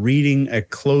someone reading a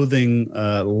clothing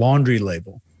laundry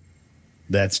label,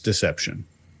 that's deception.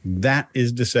 That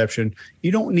is deception.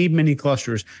 You don't need many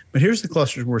clusters, but here's the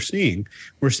clusters we're seeing.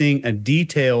 We're seeing a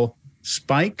detail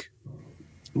spike,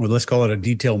 or let's call it a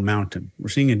detail mountain. We're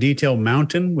seeing a detail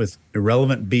mountain with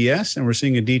irrelevant BS, and we're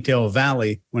seeing a detail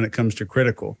valley when it comes to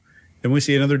critical. Then we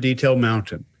see another detail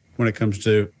mountain when it comes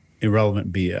to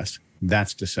irrelevant BS.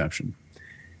 That's deception.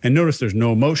 And notice there's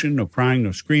no emotion, no crying,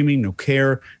 no screaming, no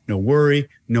care, no worry,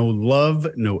 no love,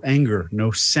 no anger, no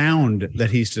sound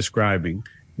that he's describing,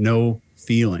 no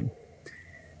feeling.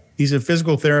 He's a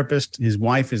physical therapist. His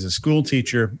wife is a school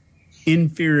teacher.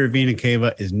 Inferior vena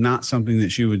cava is not something that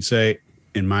she would say,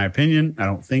 in my opinion, I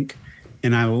don't think.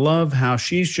 And I love how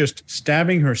she's just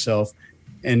stabbing herself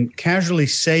and casually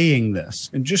saying this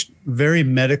and just very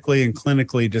medically and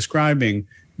clinically describing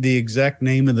the exact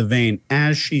name of the vein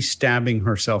as she's stabbing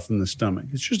herself in the stomach.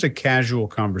 It's just a casual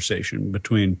conversation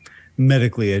between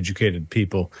medically educated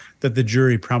people that the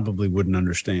jury probably wouldn't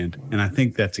understand. And I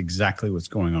think that's exactly what's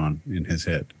going on in his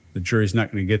head. The jury's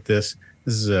not going to get this.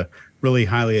 This is a really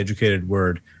highly educated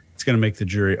word. It's going to make the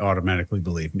jury automatically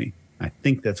believe me. I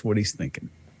think that's what he's thinking.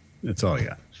 That's all I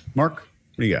got. Mark,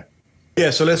 what do you got?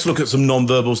 Yeah, so let's look at some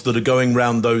nonverbals that are going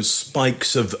around those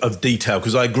spikes of detail,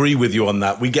 because I agree with you on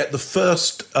that. We get the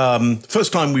first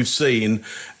time we've seen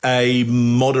a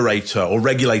moderator or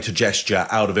regulator gesture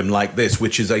out of him like this,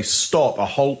 which is a stop, a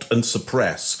halt and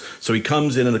suppress. So he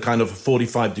comes in at a kind of a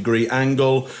 45-degree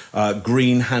angle,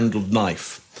 green-handled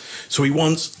knife. So he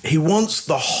wants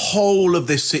the whole of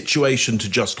this situation to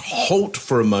just halt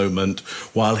for a moment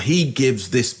while he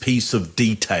gives this piece of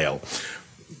detail.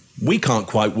 We can't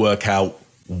quite work out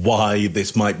why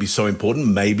this might be so important.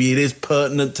 Maybe it is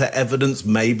pertinent to evidence,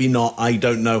 maybe not. I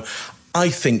don't know. I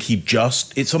think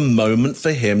it's a moment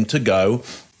for him to go,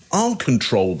 I'll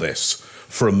control this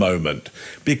for a moment,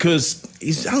 because he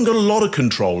hasn't got a lot of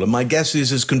control. And my guess is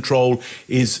his control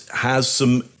has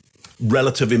some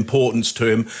relative importance to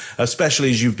him,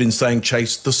 especially as you've been saying,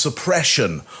 Chase, the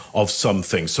suppression of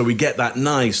something. So we get that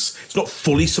nice, it's not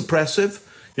fully suppressive,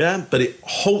 yeah, but it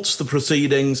halts the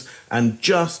proceedings and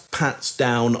just pats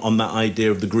down on that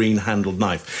idea of the green-handled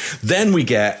knife. Then we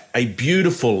get a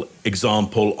beautiful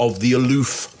example of the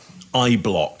aloof eye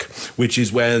block, which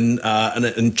is when,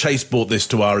 and Chase brought this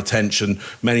to our attention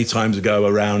many times ago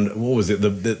around, what was it,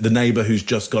 the neighbor who's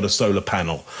just got a solar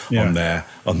panel on there.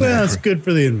 Well, it's good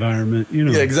for the environment, you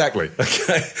know. Yeah, exactly.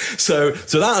 Okay, so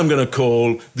that I'm going to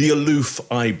call the aloof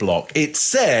eye block.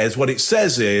 What it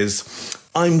says is,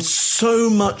 I'm so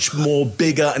much more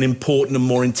bigger and important and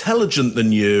more intelligent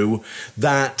than you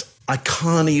that I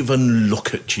can't even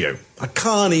look at you. I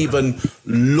can't even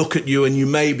look at you, and you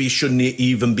maybe shouldn't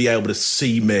even be able to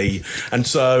see me. And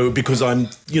so, because I'm,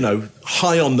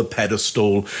 high on the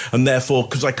pedestal, and therefore,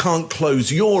 because I can't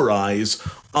close your eyes,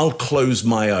 I'll close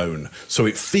my own. So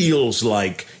it feels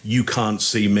like you can't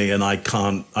see me and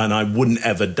I wouldn't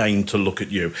ever deign to look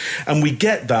at you. And we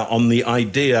get that on the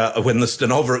idea of when the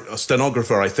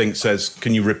stenographer, I think, says,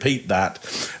 can you repeat that?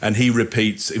 And he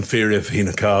repeats inferior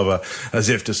vena cava as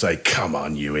if to say, come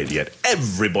on, you idiot.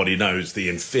 Everybody knows the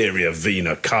inferior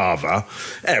vena cava.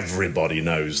 Everybody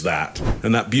knows that.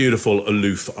 And that beautiful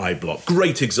aloof eye block.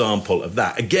 Great example of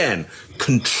that. Again,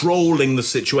 controlling the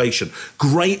situation.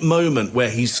 Great moment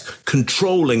where he's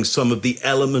controlling some of the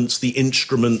elements, the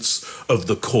instruments of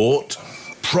the court.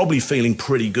 Probably feeling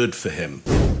pretty good for him.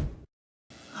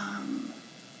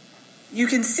 You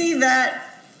can see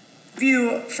that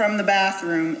view from the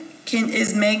bathroom.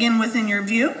 Is Megan within your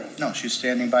view? No, she's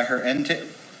standing by her end table.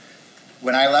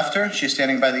 When I left her, she's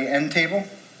standing by the end table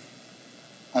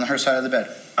on her side of the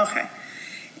bed. Okay.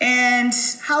 And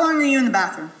how long are you in the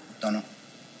bathroom? Don't know.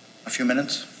 A few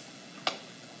minutes.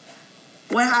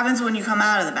 What happens when you come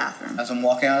out of the bathroom? As I'm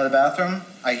walking out of the bathroom,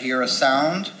 I hear a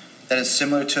sound that is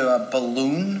similar to a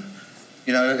balloon.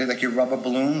 You know, like your rubber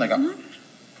balloon. Like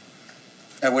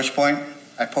At which point,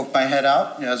 I poke my head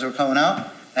out as we're coming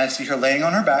out, and I see her laying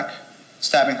on her back,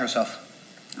 stabbing herself.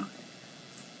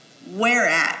 Okay. Where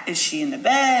at? Is she in the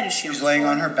bed? Is she on the floor? She's laying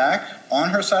on her back, on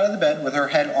her side of the bed, with her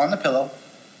head on the pillow,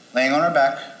 laying on her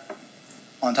back,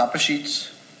 on top of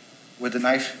sheets, with the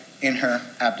knife in her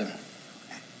abdomen.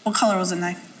 What color was the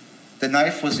knife? The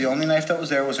knife was the only knife that was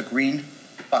there. Was a green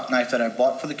buck knife that I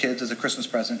bought for the kids as a Christmas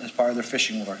present as part of their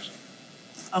fishing lures.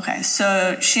 Okay,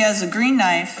 so she has a green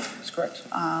knife. That's correct.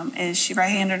 Is she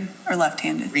right-handed or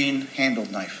left-handed?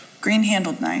 Green-handled knife.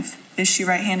 Green-handled knife. Is she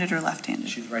right-handed or left-handed?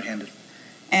 She's right-handed.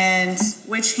 And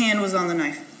which hand was on the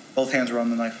knife? Both hands were on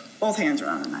the knife. Both hands were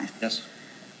on the knife. Yes.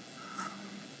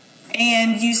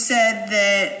 And you said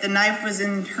that the knife was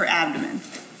in her abdomen.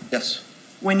 Yes.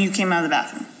 When you came out of the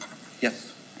bathroom.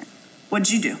 Yes. What'd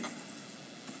you do?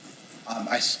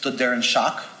 I stood there in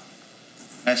shock,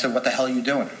 and I said, what the hell are you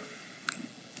doing?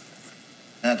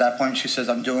 And at that point, she says,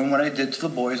 I'm doing what I did to the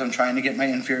boys. I'm trying to get my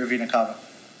inferior vena cava.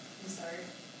 I'm sorry?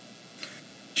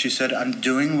 She said, I'm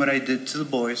doing what I did to the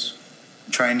boys.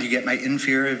 I'm trying to get my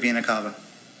inferior vena cava.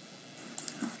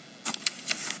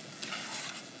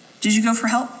 Did you go for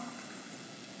help?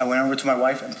 I went over to my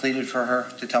wife and pleaded for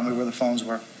her to tell me where the phones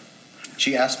were.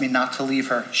 She asked me not to leave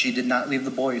her. She did not leave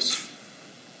the boys.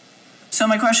 So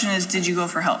my question is, did you go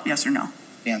for help, yes or no?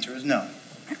 The answer is no.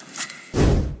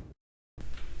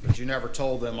 But you never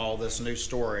told them all this new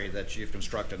story that you've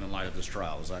constructed in light of this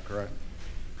trial, is that correct?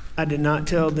 I did not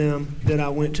tell them that I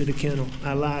went to the kennel.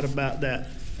 I lied about that.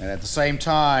 And at the same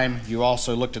time, you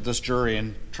also looked at this jury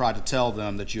and tried to tell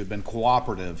them that you had been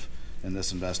cooperative in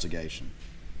this investigation.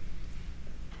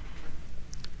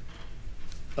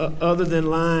 Other than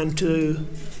lying to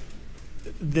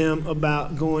them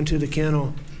about going to the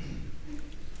kennel,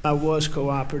 I was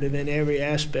cooperative in every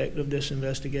aspect of this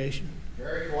investigation.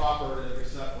 Very cooperative,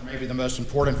 except for maybe the most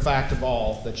important fact of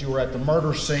all, that you were at the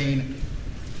murder scene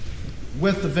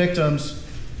with the victims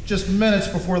just minutes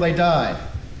before they died.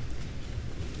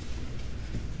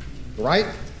 Right?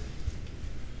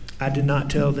 I did not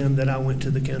tell them that I went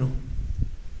to the kennel.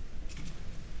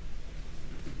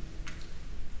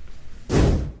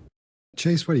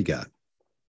 Chase, what do you got?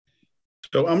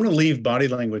 So I'm going to leave body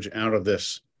language out of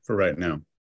this for right now.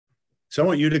 So I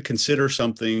want you to consider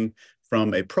something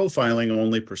from a profiling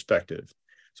only perspective.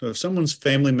 So if someone's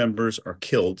family members are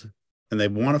killed and they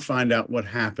want to find out what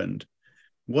happened,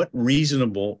 what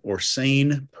reasonable or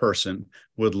sane person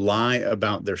would lie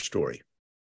about their story?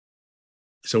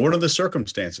 So what are the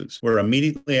circumstances where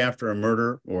immediately after a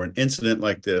murder or an incident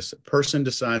like this, a person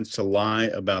decides to lie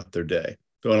about their day?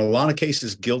 So in a lot of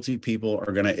cases, guilty people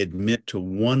are going to admit to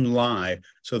one lie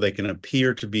so they can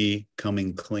appear to be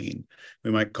coming clean. We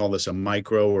might call this a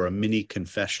micro or a mini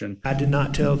confession. I did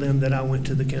not tell them that I went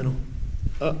to the kennel.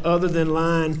 Other than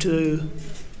lying to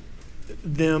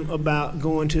them about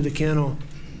going to the kennel,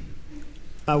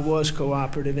 I was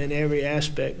cooperative in every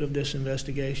aspect of this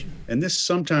investigation. And this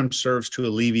sometimes serves to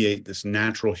alleviate this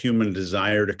natural human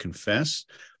desire to confess.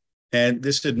 And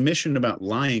this admission about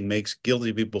lying makes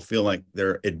guilty people feel like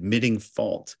they're admitting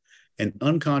fault. And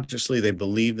unconsciously, they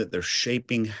believe that they're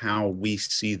shaping how we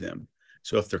see them.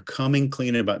 So if they're coming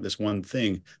clean about this one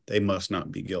thing, they must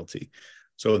not be guilty.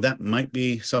 So that might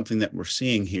be something that we're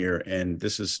seeing here. And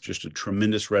this is just a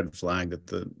tremendous red flag that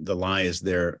the lie is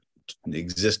there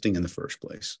existing in the first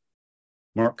place.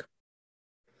 Mark?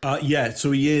 Yeah,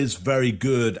 so he is very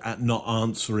good at not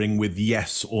answering with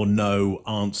yes or no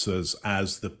answers,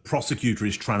 as the prosecutor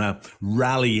is trying to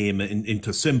rally him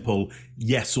into simple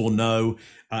yes or no.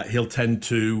 He'll tend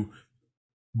to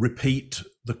repeat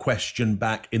the question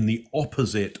back in the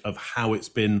opposite of how it's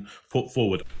been put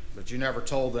forward. But you never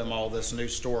told them all this new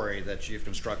story that you've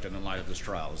constructed in light of this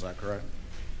trial. Is that correct?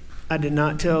 I did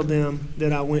not tell them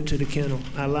that I went to the kennel.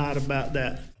 I lied about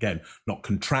that. Again, not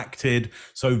contracted,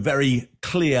 so very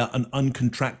clear and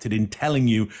uncontracted in telling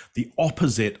you the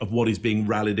opposite of what is being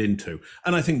rallied into.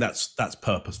 And I think that's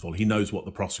purposeful. He knows what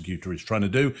the prosecutor is trying to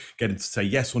do, get him to say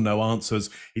yes or no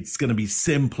answers. It's going to be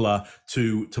simpler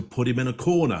to put him in a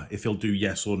corner if he'll do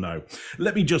yes or no.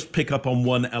 Let me just pick up on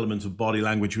one element of body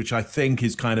language, which I think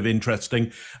is kind of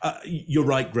interesting. You're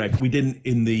right, Greg. We didn't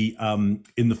in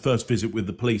the first visit with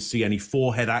the police see any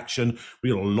forehead action. We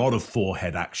got a lot of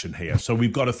forehead action here. So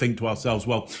we've got to think to ourselves,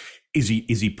 well, is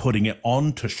he putting it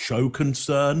on to show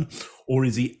concern, or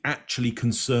is he actually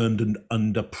concerned and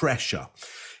under pressure?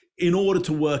 In order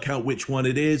to work out which one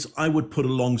it is, I would put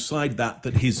alongside that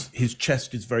his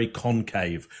chest is very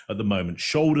concave at the moment.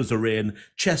 Shoulders are in,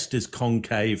 chest is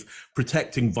concave,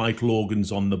 protecting vital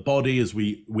organs on the body, as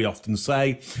we often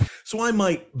say. So I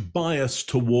might bias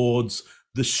towards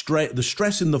the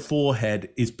stress in the forehead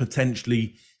is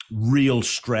potentially real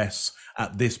stress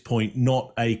at this point,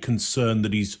 not a concern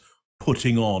that he's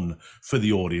putting on for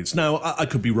the audience. Now, I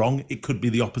could be wrong. It could be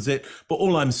the opposite. But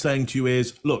all I'm saying to you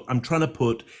is, look, I'm trying to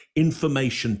put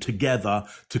information together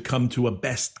to come to a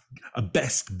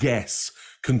best guess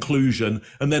conclusion,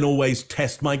 and then always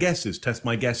test my guesses. Test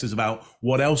my guesses about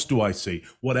what else do I see?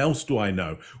 What else do I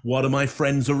know? What do my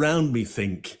friends around me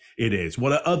think it is? What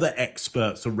do other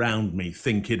experts around me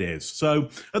think it is? So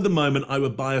at the moment, I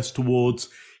would bias towards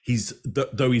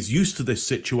though he's used to this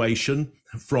situation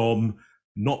from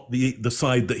not the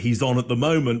side that he's on at the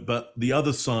moment, but the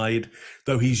other side,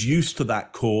 though he's used to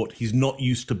that court, he's not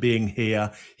used to being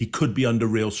here. He could be under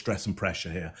real stress and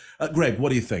pressure here. Greg, what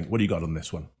do you think? What do you got on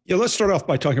this one? Yeah, let's start off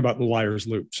by talking about the liar's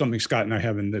loop, something Scott and I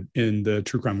have in the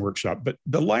True Crime Workshop. But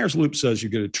the liar's loop says you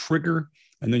get a trigger,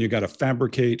 and then you got to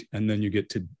fabricate, and then you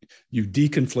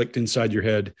deconflict inside your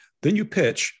head, then you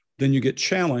pitch, then you get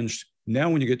challenged. Now,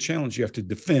 when you get challenged, you have to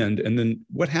defend. And then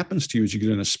what happens to you is you get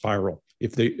in a spiral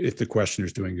if the questioner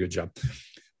is doing a good job.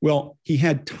 Well, he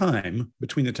had time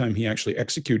between the time he actually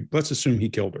executed. Let's assume he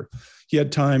killed her. He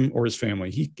had time, or his family.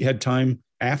 He had time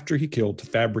after he killed to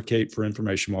fabricate for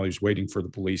information while he was waiting for the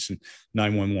police and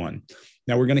 911.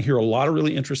 Now, we're going to hear a lot of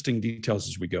really interesting details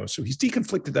as we go. So he's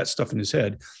deconflicted that stuff in his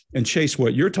head. And Chase,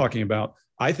 what you're talking about,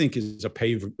 I think is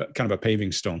kind of a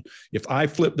paving stone. If I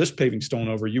flip this paving stone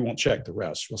over, you won't check the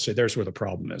rest. We'll say there's where the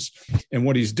problem is. And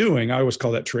what he's doing, I always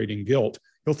call that trading guilt.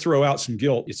 He'll throw out some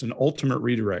guilt. It's an ultimate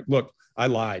redirect. Look, I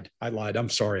lied. I'm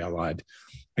sorry I lied.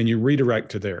 And you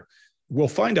redirect to there. We'll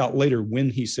find out later when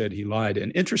he said he lied.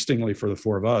 And interestingly, for the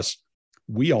four of us,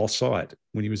 we all saw it.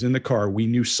 When he was in the car, we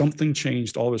knew something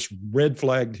changed. All of us red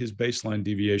flagged his baseline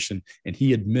deviation, and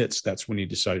he admits that's when he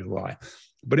decided to lie.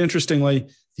 But interestingly,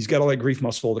 he's got all that grief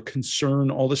muscle, the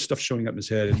concern, all this stuff showing up in his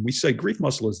head. And we say grief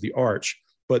muscle is the arch,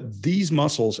 but these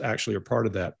muscles actually are part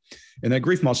of that. And that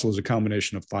grief muscle is a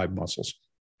combination of 5 muscles.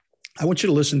 I want you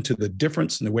to listen to the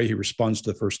difference in the way he responds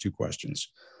to the first 2 questions.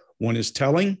 One is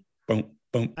telling, boom,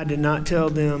 boom. I did not tell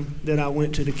them that I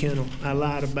went to the kennel. I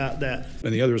lied about that.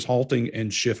 And the other is halting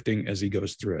and shifting as he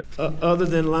goes through it. Other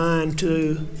than lying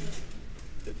to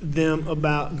them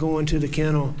about going to the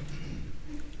kennel,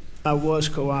 I was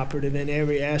cooperative in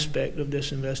every aspect of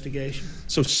this investigation.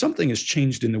 So something has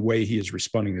changed in the way he is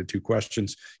responding to 2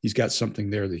 questions. He's got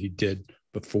something there that he did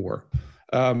before.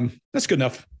 That's good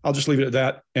enough. I'll just leave it at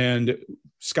that. And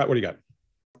Scott, what do you got?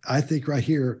 I think right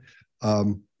here,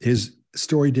 his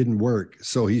story didn't work.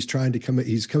 So he's trying to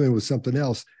he's coming with something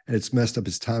else, and it's messed up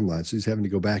his timeline. So he's having to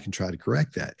go back and try to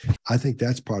correct that. I think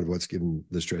that's part of what's giving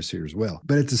the stress here as well.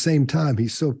 But at the same time,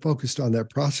 he's so focused on that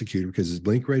prosecutor because his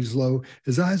blink rate is low.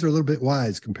 His eyes are a little bit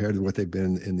wide compared to what they've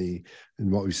been in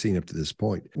what we've seen up to this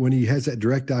point. When he has that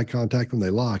direct eye contact, when they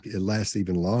lock, it lasts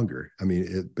even longer. I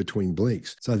mean, between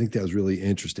blinks. So I think that was really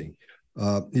interesting.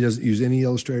 He doesn't use any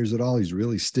illustrators at all. He's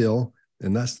really still,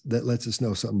 and that lets us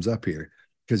know something's up here,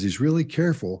 because he's really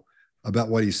careful about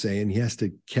what he's saying. He has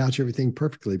to couch everything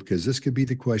perfectly, because this could be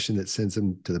the question that sends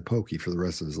him to the pokey for the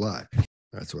rest of his life.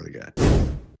 That's what I got.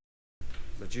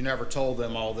 But you never told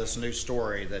them all this new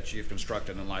story that you've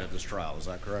constructed in light of this trial. Is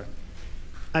that correct?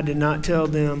 I did not tell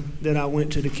them that I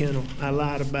went to the kennel. I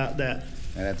lied about that.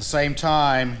 And at the same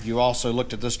time, you also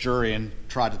looked at this jury and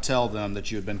tried to tell them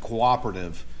that you had been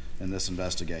cooperative in this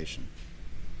investigation.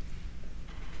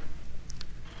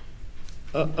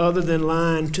 Other than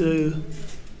lying to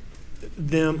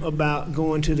them about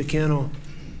going to the kennel,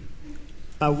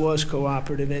 I was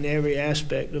cooperative in every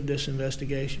aspect of this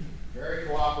investigation. Very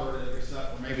cooperative.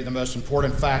 except for maybe the most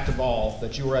important fact of all,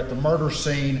 that you were at the murder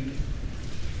scene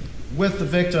with the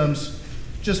victims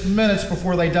just minutes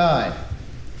before they died.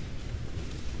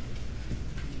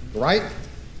 Right?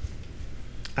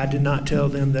 I did not tell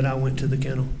them that I went to the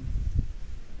kennel.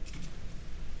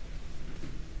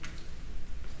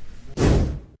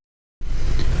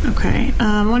 Okay,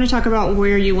 I want to talk about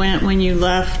where you went when you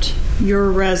left your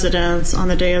residence on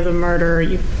the day of the murder.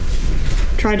 You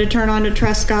tried to turn on to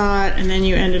Trescott, and then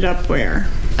you ended up where?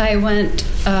 I went,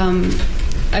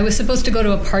 I was supposed to go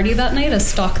to a party that night, a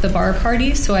Stock the Bar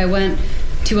party, so I went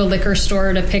to a liquor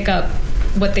store to pick up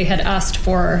what they had asked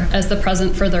for as the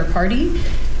present for their party.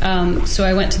 So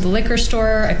I went to the liquor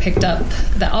store, I picked up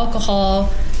the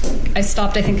alcohol, I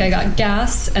stopped, I think I got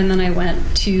gas, and then I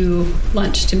went to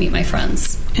lunch to meet my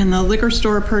friends. And the liquor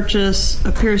store purchase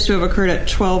appears to have occurred at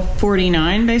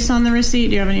 12:49 based on the receipt.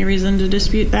 Do you have any reason to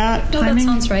dispute that timing? No, that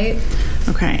sounds right.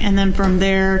 Okay, and then from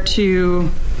there to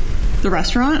the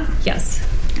restaurant? Yes.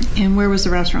 And where was the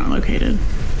restaurant located?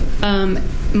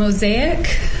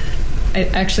 Mosaic. I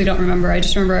actually don't remember. I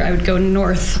just remember I would go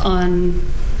north on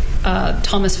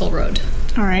Thomasville Road.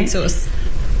 All right. And so it was.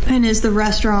 And is the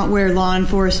restaurant where law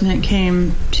enforcement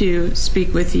came to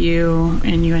speak with you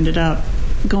and you ended up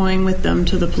going with them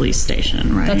to the police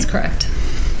station, right? That's correct.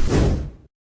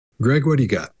 Greg, what do you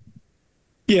got?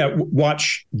 Yeah,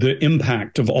 watch the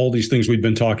impact of all these things we've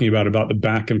been talking about the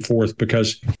back and forth,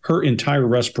 because her entire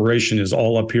respiration is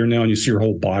all up here now, and you see her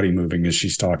whole body moving as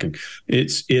she's talking.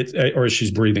 Or as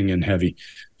she's breathing in heavy.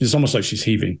 It's almost like she's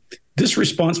heaving. This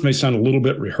response may sound a little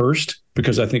bit rehearsed,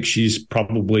 because I think she's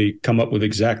probably come up with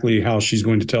exactly how she's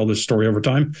going to tell this story over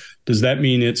time. Does that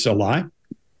mean it's a lie?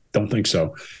 Don't think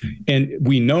so. And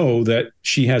we know that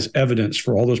she has evidence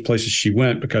for all those places she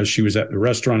went, because she was at the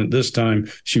restaurant at this time.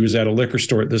 She was at a liquor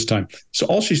store at this time. So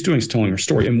all she's doing is telling her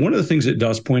story. And one of the things it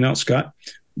does point out, Scott,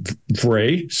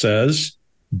 Vray says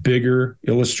bigger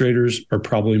illustrators are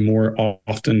probably more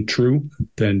often true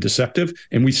than deceptive.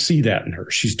 And we see that in her.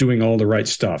 She's doing all the right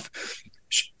stuff.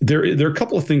 There are a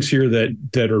couple of things here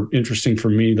that are interesting for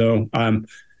me, though.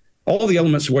 All the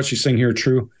elements of what she's saying here are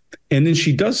true. And then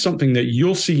she does something that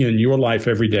you'll see in your life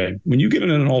every day. When you get in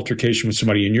an altercation with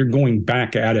somebody and you're going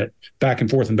back at it, back and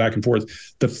forth,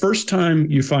 the first time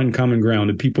you find common ground,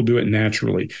 and people do it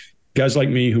naturally, guys like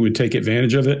me who would take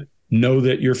advantage of it know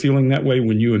that you're feeling that way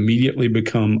when you immediately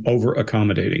become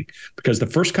over-accommodating. Because the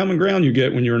first common ground you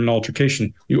get when you're in an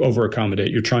altercation, you over-accommodate.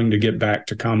 You're trying to get back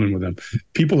to common with them.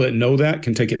 People that know that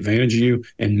can take advantage of you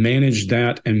and manage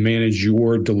that and manage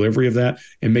your delivery of that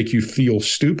and make you feel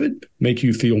stupid, make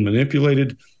you feel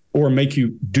manipulated, or make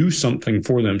you do something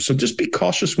for them. So just be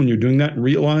cautious when you're doing that and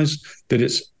realize that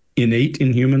it's innate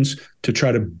in humans to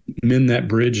try to mend that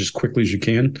bridge as quickly as you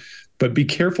can. But be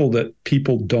careful that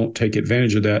people don't take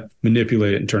advantage of that,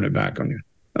 manipulate it, and turn it back on you.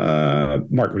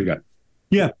 Mark, what do you got?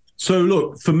 Yeah. So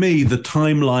look, for me, the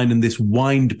timeline and this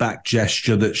wind back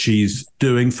gesture that she's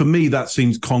doing, for me, that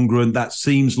seems congruent. That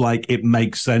seems like it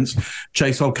makes sense.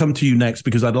 Chase, I'll come to you next,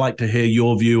 because I'd like to hear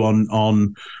your view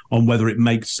on whether it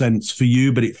makes sense for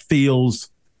you, but it feels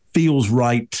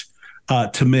right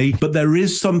to me. But there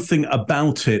is something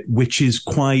about it which is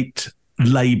quite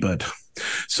labored.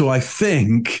 So I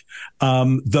think,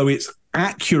 though it's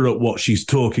accurate what she's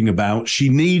talking about, she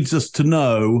needs us to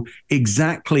know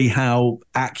exactly how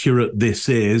accurate this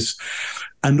is.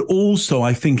 And also,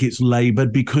 I think it's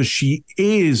labored because she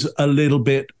is a little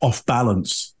bit off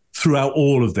balance throughout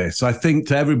all of this. I think,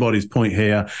 to everybody's point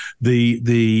here,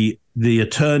 the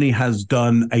attorney has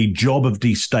done a job of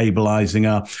destabilizing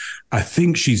her. I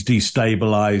think she's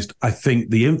destabilized. I think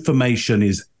the information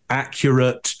is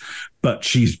accurate, but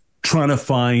she's trying to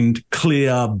find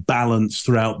clear balance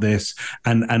throughout this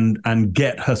and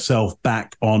get herself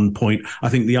back on point. I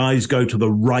think the eyes go to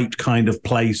the right kind of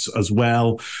place as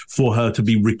well for her to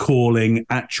be recalling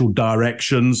actual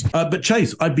directions. But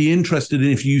Chase, I'd be interested in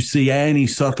if you see any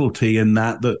subtlety in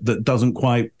that doesn't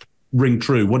quite ring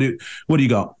true. What do you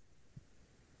got?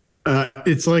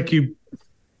 It's like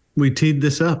we teed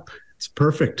this up. It's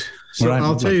perfect. So right.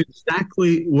 I'll tell you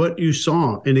exactly what you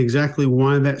saw and exactly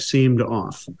why that seemed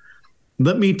off.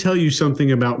 Let me tell you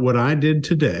something about what I did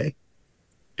today,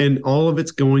 and all of it's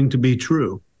going to be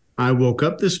true. I woke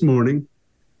up this morning,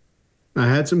 I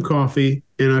had some coffee,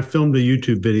 and I filmed a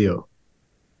YouTube video.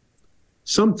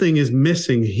 Something is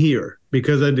missing here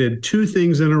because I did two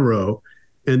things in a row,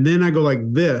 and then I go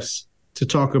like this to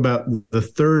talk about the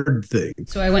third thing.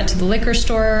 So I went to the liquor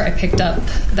store, I picked up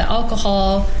the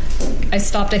alcohol, I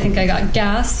stopped, I think I got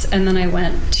gas, and then I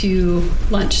went to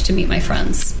lunch to meet my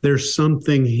friends. There's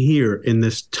something here in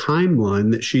this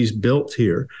timeline that she's built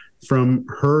here from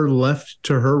her left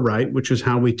to her right, which is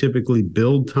how we typically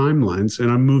build timelines.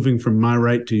 And I'm moving from my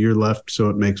right to your left, so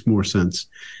it makes more sense.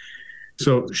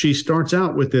 So she starts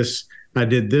out with this, I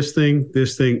did this thing,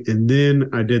 and then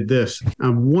I did this. I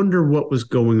wonder what was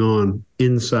going on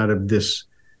inside of this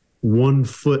 1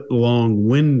 foot long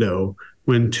window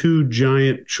when 2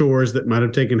 giant chores that might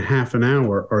have taken half an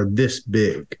hour are this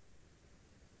big.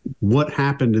 What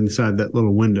happened inside that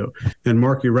little window? And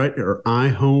Mark, you're right, her eye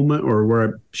home, or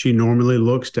where she normally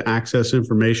looks to access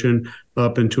information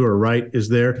up and to her right, is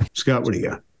there. Scott, what do you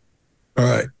got? All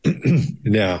right.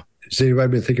 Now, has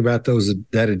anybody been thinking about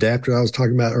that adapter I was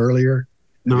talking about earlier?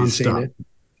 Nonstop.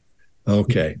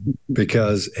 Okay.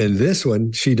 Because in this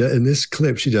one, in this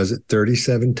clip, she does it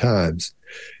 37 times.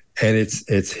 And it's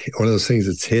one of those things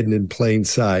that's hidden in plain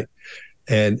sight.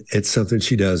 And it's something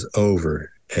she does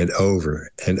over and over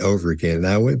and over again. And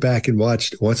I went back and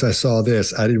watched. Once I saw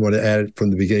this, I didn't want to add it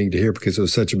from the beginning to here because it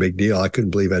was such a big deal. I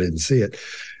couldn't believe I didn't see it.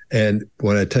 And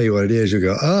when I tell you what it is, you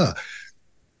go,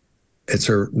 it's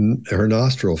her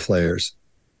nostril flares.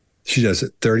 She does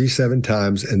it 37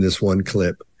 times in this one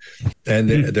clip. And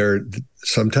they're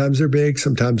sometimes they're big,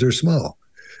 sometimes they're small.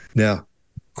 Now,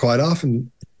 quite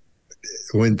often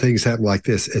when things happen like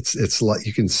this, it's like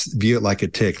you can view it like a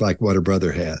tic, like what her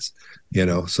brother has.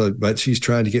 So, but she's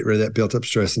trying to get rid of that built up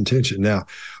stress and tension. Now,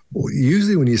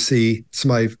 usually when you see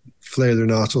somebody flare their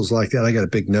nostrils like that, I got a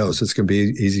big nose, so it's going to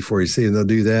be easy for you to see. And they'll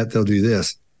do that. They'll do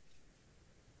this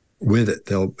with it.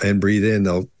 And breathe in.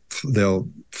 They'll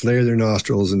flare their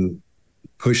nostrils and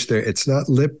push it's not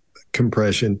lip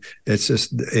compression. It's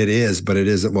just, it is, but it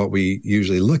isn't what we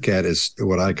usually look at as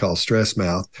what I call stress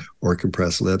mouth or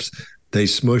compressed lips. They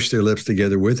smush their lips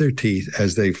together with their teeth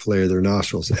as they flare their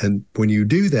nostrils. And when you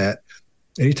do that,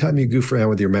 anytime you goof around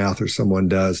with your mouth or someone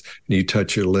does, and you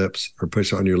touch your lips or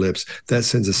push on your lips, that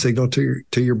sends a signal to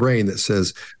your brain that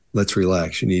says, let's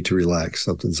relax. You need to relax.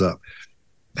 Something's up.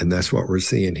 And that's what we're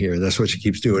seeing here. That's what she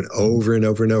keeps doing over and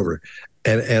over and over.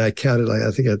 And I counted, I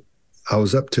think I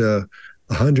was up to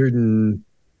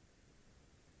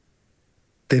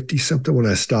 150 something when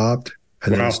I stopped,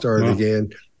 and then I started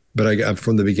again. But I got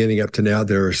from the beginning up to now,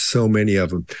 there are so many of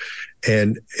them.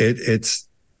 And it's,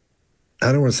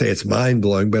 I don't want to say it's mind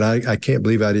blowing, but I can't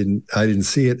believe I didn't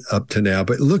see it up to now.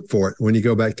 But look for it when you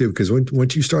go back to it, because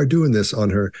once you start doing this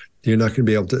on her, you're not going to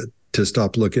be able to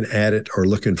stop looking at it or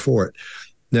looking for it.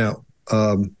 Now,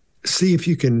 see if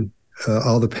you can,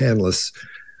 all the panelists,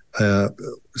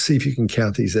 see if you can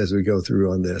count these as we go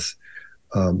through on this,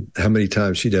 how many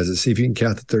times she does it. See if you can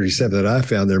count the 37 that I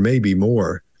found. There may be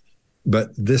more, but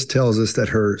this tells us that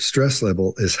her stress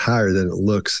level is higher than it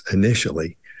looks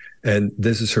initially. And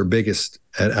this is her biggest,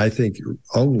 and I think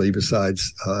only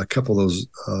besides a couple of those,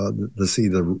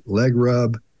 the leg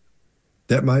rub,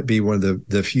 that might be one of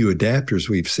the few adapters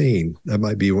we've seen. That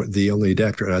might be the only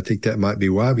adapter. And I think that might be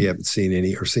why we haven't seen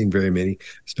any or seen very many.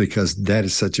 It's because that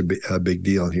is such a big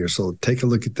deal in here. So take a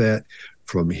look at that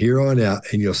from here on out,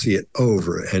 and you'll see it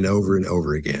over and over and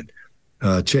over again.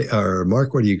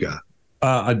 Mark, what do you got?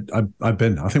 I've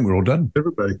been. I think we're all done.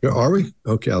 Everybody. Are we?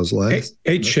 Okay, I was last.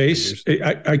 Hey Chase,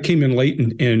 I came in late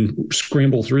and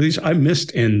scrambled through these. I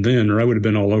missed and then, or I would have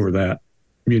been all over that.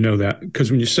 You know that.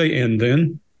 Because when you say and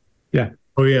then, yeah.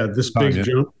 Oh, yeah, this big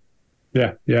jump.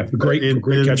 Yeah. Great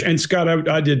catch. And Scott,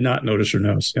 I did not notice her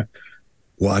nose. Yeah.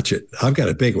 Watch it. I've got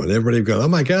a big one. Everybody go, oh,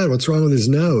 my God, what's wrong with his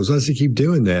nose? Why does he keep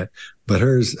doing that? But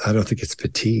hers, I don't think it's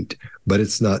petite, but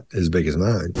it's not as big as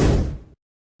mine.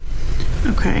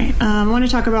 Okay. I want to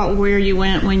talk about where you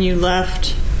went when you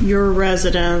left your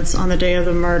residence on the day of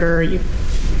the murder. You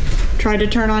tried to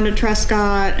turn on to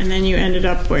Trescott, and then you ended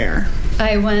up where?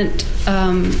 I went...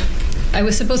 I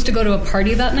was supposed to go to a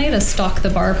party that night, a Stock the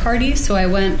Bar party, so I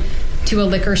went to a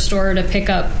liquor store to pick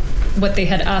up what they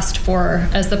had asked for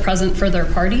as the present for their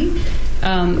party.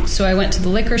 So I went to the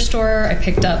liquor store, I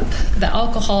picked up the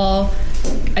alcohol,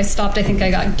 I stopped, I think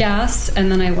I got gas,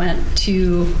 and then I went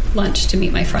to lunch to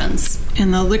meet my friends.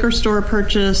 And the liquor store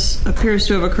purchase appears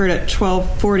to have occurred at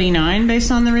 12:49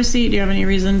 based on the receipt. Do you have any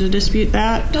reason to dispute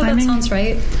that timing? No, that sounds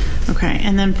right. Okay,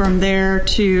 and then from there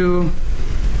to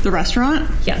the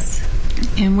restaurant? Yes.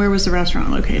 And where was the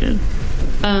restaurant located?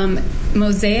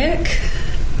 Mosaic.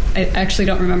 I actually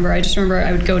don't remember. I just remember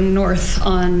I would go north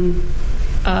on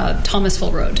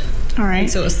Thomasville Road. All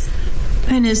right.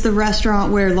 And is the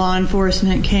restaurant where law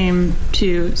enforcement came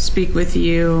to speak with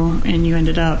you, and you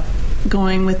ended up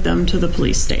going with them to the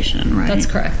police station, right? That's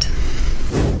correct.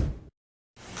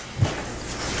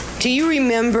 Do you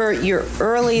remember your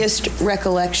earliest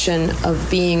recollection of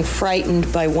being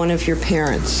frightened by one of your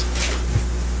parents?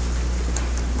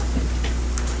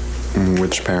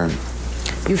 Which parent?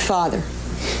 Your father.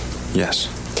 Yes.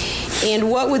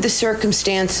 And what were the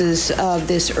circumstances of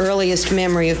this earliest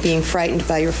memory of being frightened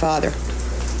by your father?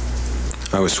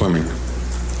 I was swimming.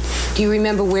 Do you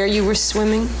remember where you were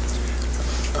swimming?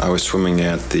 I was swimming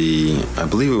at I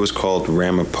believe it was called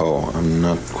Ramapo. I'm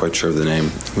not quite sure of the name.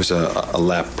 It was a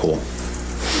lap pool.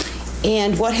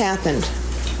 And what happened?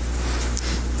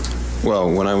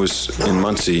 Well, when I was in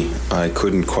Muncie, I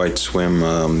couldn't quite swim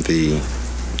the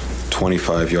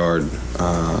 25-yard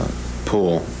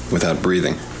pool without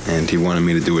breathing. And he wanted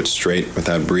me to do it straight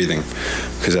without breathing,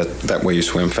 because that way you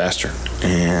swim faster.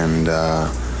 And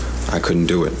I couldn't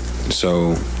do it.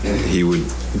 So he would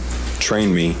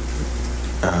train me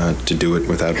to do it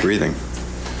without breathing.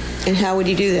 And how would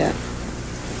he do that?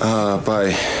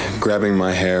 By grabbing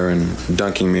my hair and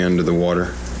dunking me under the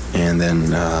water, and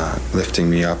then lifting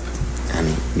me up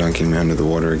and dunking me under the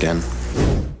water again.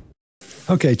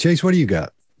 Okay, Chase, what do you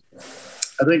got?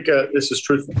 I think this is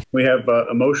truthful. We have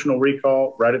emotional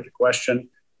recall right at the question.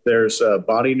 There's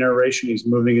body narration. He's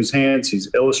moving his hands. He's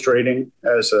illustrating,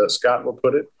 as Scott will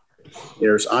put it.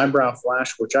 There's eyebrow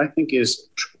flash, which I think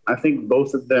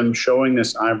both of them showing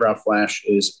this eyebrow flash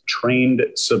is trained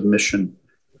submission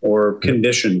or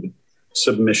conditioned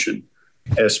submission,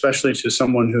 especially to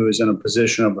someone who is in a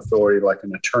position of authority, like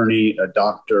an attorney, a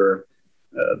doctor,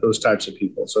 those types of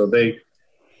people. So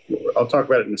I'll talk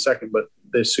about it in a second, but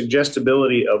the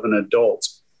suggestibility of an adult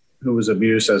who was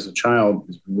abused as a child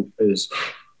is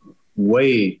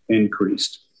way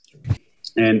increased.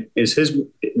 And is his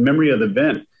memory of the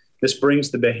event. This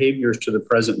brings the behaviors to the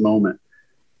present moment.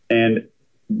 And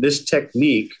this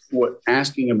technique,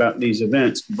 asking about these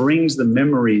events, brings the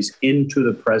memories into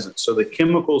the present. So the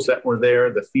chemicals that were there,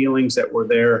 the feelings that were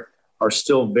there are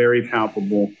still very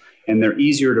palpable, and they're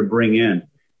easier to bring in.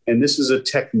 And this is a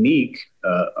technique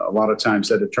a lot of times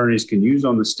that attorneys can use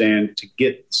on the stand to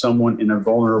get someone in a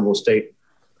vulnerable state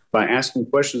by asking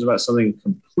questions about something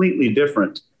completely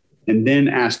different and then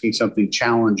asking something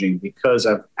challenging, because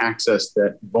I've accessed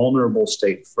that vulnerable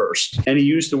state first. And he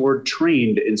used the word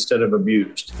trained instead of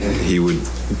abused. He would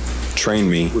train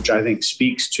me. Which I think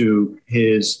speaks to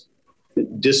his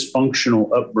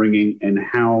dysfunctional upbringing and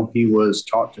how he was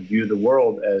taught to view the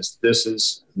world as this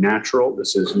is natural,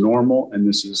 this is normal, and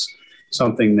this is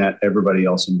something that everybody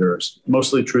else endures.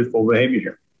 Mostly truthful behavior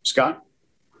here. Scott?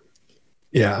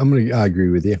 Yeah, I agree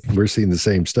with you. We're seeing the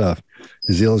same stuff.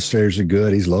 His illustrators are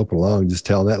good. He's loping along, just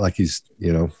telling that like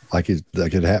like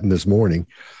it happened this morning.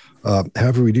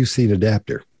 However, we do see an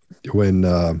adapter. When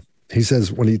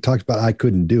he talks about I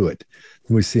couldn't do it,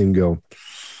 we see him go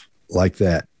like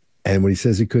that. And when he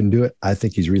says he couldn't do it, I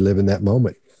think he's reliving that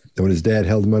moment. And when his dad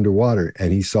held him underwater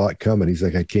and he saw it coming, he's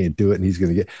like, I can't do it. And he's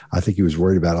going to I think he was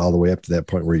worried about it all the way up to that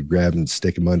point where he grabbed him and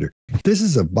stick him under. This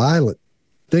is a violent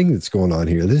thing that's going on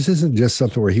here. This isn't just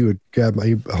something where he would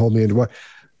hold me underwater.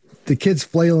 The kid's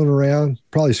flailing around,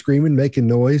 probably screaming, making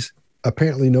noise.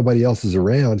 Apparently nobody else is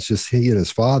around. It's just he and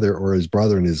his father or his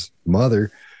brother and his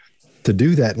mother to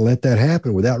do that and let that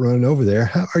happen without running over there.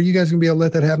 How are you guys going to be able to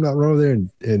let that happen, not run over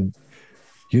there? And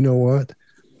you know what?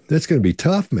 That's going to be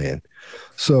tough, man.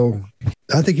 So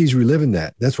I think he's reliving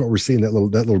that. That's what we're seeing, that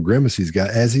little grimace he's got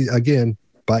as he, again,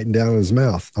 biting down on his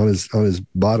mouth, on his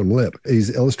bottom lip.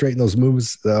 He's illustrating those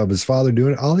moves of his father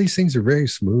doing it. All these things are very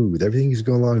smooth. Everything he's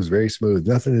going along is very smooth.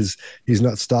 He's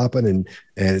not stopping and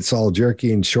it's all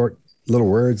jerky and short little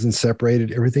words and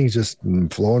separated. Everything's just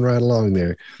flowing right along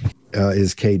there.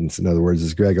 His cadence, in other words,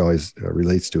 as Greg always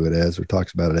relates to it as, or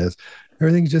talks about it as,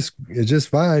 everything's just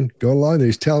fine going along there.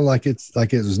 He's telling like it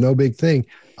was no big thing.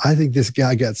 I think this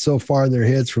guy got so far in their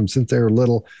heads from since they were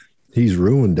little, he's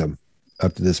ruined them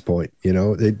up to this point. You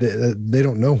know, they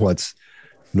don't know what's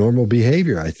normal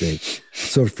behavior, I think.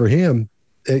 So for him,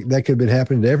 that could have been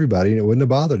happening to everybody and it wouldn't have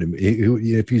bothered him.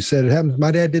 If you said it happened,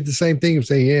 my dad did the same thing and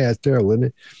say, yeah, it's terrible, isn't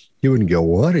it? He wouldn't go,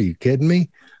 what? Are you kidding me?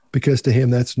 Because to him,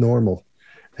 that's normal.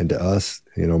 And to us,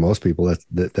 most people,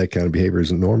 that kind of behavior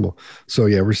isn't normal. So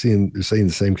yeah, we're seeing the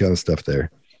same kind of stuff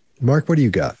there. Mark, what do you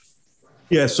got?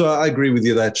 Yeah, so I agree with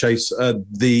you there, Chase.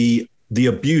 The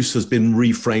abuse has been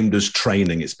reframed as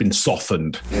training. It's been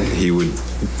softened. He would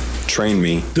train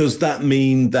me. Does that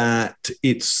mean that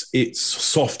it's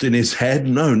soft in his head?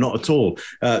 No, not at all.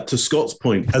 To Scott's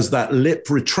point, as that lip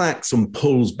retracts and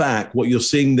pulls back, what you're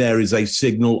seeing there is a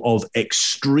signal of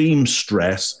extreme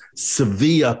stress,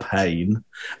 severe pain,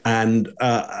 and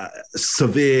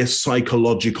severe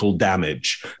psychological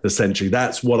damage. Essentially,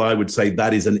 that's what I would say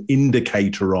that is an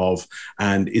indicator of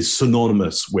and is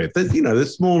synonymous with.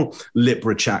 There's small lip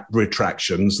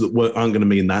retractions that aren't going to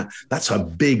mean that. That's a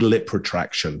big lip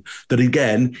retraction that,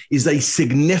 again, is a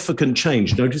significant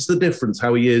change. Notice the difference,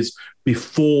 how he is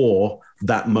before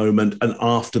that moment and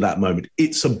after that moment.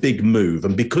 It's a big move.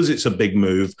 And because it's a big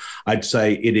move, I'd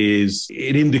say it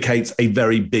indicates a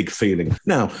very big feeling.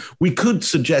 Now, we could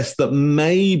suggest that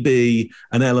maybe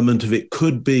an element of it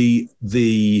could be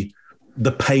the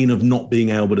pain of not being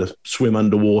able to swim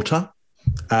underwater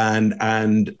and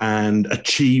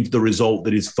achieve the result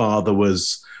that his father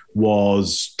was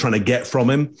trying to get from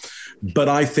him. But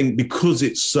I think because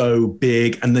it's so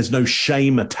big and there's no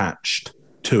shame attached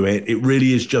to it, it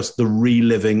really is just the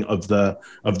reliving of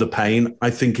the pain.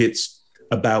 I think it's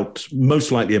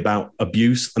most likely about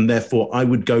abuse, and therefore I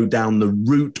would go down the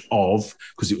route of,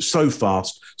 because it was so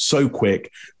fast, so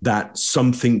quick, that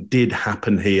something did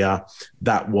happen here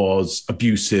that was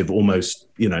abusive, almost,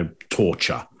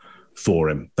 torture for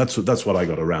him. That's what I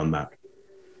got around that.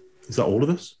 Is that all of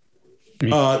us?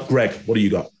 Greg, what do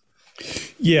you got?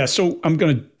 Yeah, so I'm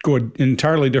going to go an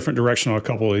entirely different direction on a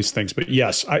couple of these things. But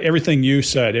yes, everything you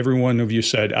said, every one of you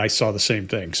said, I saw the same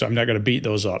thing. So I'm not going to beat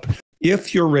those up.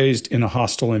 If you're raised in a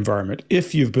hostile environment,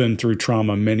 if you've been through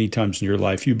trauma many times in your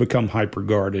life, you become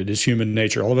hyper-guarded. It's human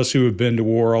nature. All of us who have been to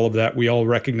war, all of that, we all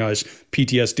recognize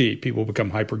PTSD. People become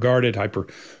hyper-guarded,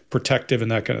 hyper-protective, and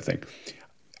that kind of thing.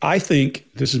 I think,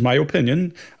 this is my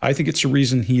opinion, I think it's the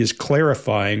reason he is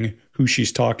clarifying who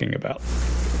she's talking about.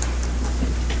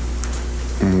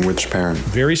 Which parent?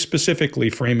 Very specifically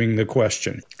framing the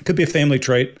question. It could be a family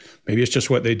trait. Maybe it's just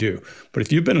what they do. But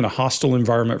if you've been in a hostile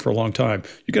environment for a long time,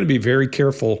 you're going to be very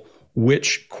careful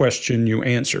which question you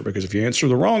answer, because if you answer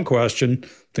the wrong question,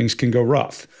 things can go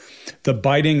rough. The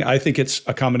biting, I think it's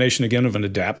a combination, again, of an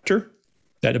adapter,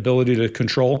 that ability to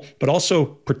control, but also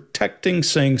protecting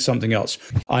saying something else.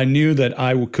 I knew that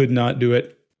I could not do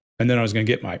it, and then I was going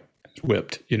to get my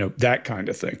whipped, that kind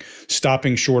of thing.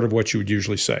 Stopping short of what you would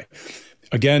usually say.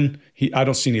 Again, I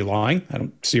don't see any lying. I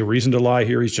don't see a reason to lie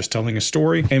here. He's just telling a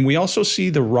story. And we also see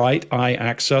the right eye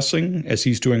accessing as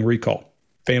he's doing recall.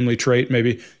 Family trait,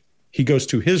 maybe he goes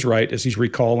to his right as he's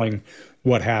recalling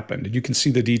what happened. And you can see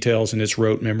the details, and it's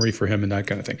rote memory for him and that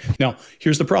kind of thing. Now,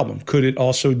 here's the problem. Could it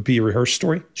also be a rehearsed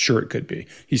story? Sure, it could be.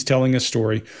 He's telling a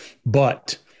story,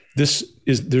 but there's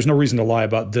no reason to lie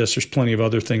about this. There's plenty of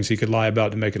other things he could lie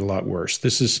about to make it a lot worse.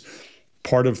 This is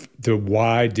part of the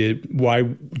why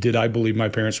did I believe my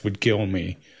parents would kill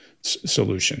me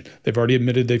solution. They've already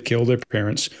admitted they've killed their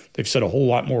parents. They've said a whole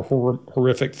lot more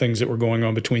horrific things that were going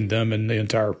on between them and the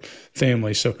entire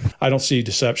family. So I don't see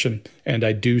deception, and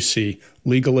I do see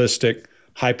legalistic,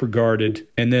 hyper-guarded.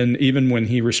 And then even when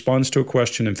he responds to a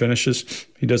question and finishes,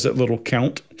 he does that little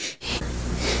count,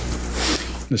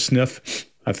 the sniff.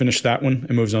 I finished that one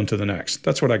and moves on to the next.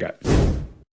 That's what I got.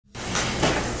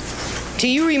 Do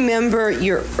you remember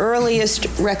your earliest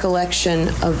recollection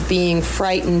of being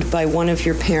frightened by one of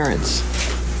your parents?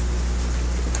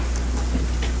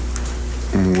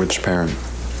 Which parent?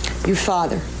 Your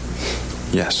father.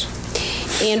 Yes.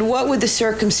 And what were the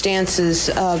circumstances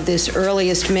of this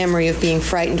earliest memory of being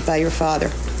frightened by your father?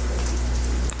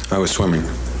 I was swimming.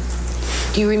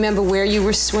 Do you remember where you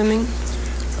were swimming?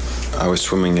 I was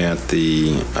swimming at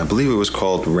I believe it was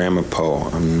called Ramapo.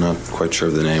 I'm not quite sure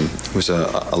of the name. It was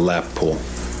a lap pool.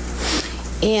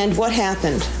 And what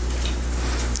happened?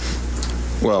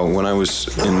 Well, when I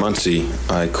was in Muncie,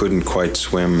 I couldn't quite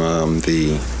swim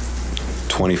the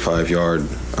 25-yard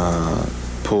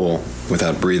pool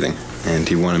without breathing. And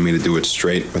he wanted me to do it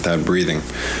straight without breathing,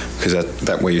 because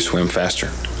that way you swim faster.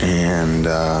 And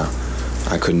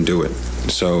I couldn't do it.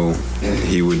 So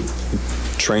he would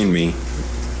train me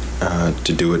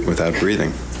to do it without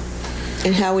breathing.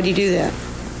 And how would you do that?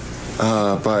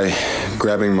 By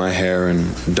grabbing my hair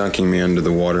and dunking me under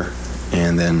the water,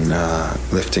 and then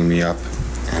lifting me up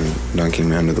and dunking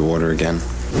me under the water again.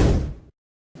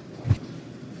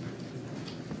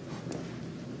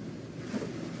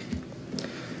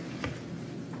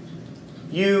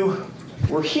 You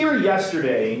were here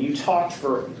yesterday and you talked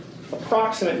for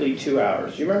approximately 2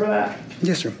 hours. Do you remember that?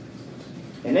 Yes, sir.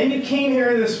 And then you came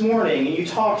here this morning and you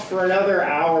talked for another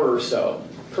hour or so,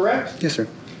 correct? Yes, sir.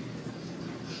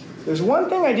 There's one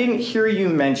thing I didn't hear you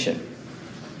mention.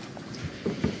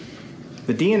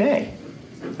 The DNA.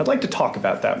 I'd like to talk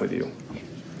about that with you.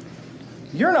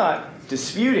 You're not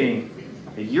disputing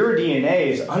that your DNA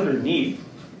is underneath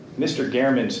Mr.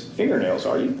 Gehrman's fingernails,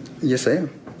 are you? Yes, I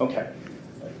am. Okay.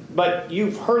 But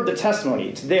you've heard the testimony.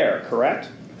 It's there, correct?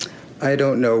 I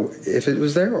don't know if it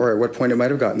was there or at what point it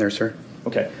might have gotten there, sir.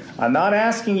 Okay. I'm not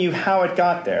asking you how it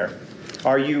got there.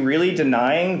 Are you really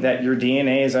denying that your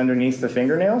DNA is underneath the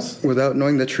fingernails? Without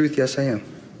knowing the truth, yes, I am.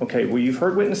 Okay. Well, you've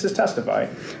heard witnesses testify.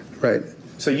 Right.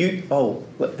 So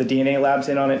the DNA lab's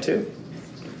in on it too?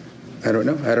 I don't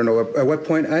know. I don't know at what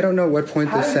point. I don't know what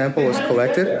point the sample was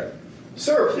collected.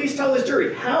 Sir, please tell this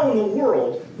jury, how in the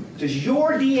world does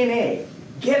your DNA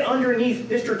get underneath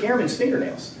Mr. Gehrman's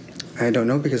fingernails? I don't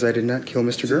know because I did not kill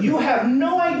Mr. Gehrman. You have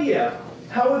no idea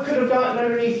how it could have gotten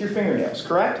underneath your fingernails,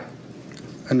 correct?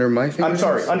 Under my fingernails? I'm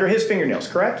sorry, under his fingernails,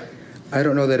 correct? I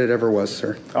don't know that it ever was,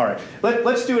 sir. All right.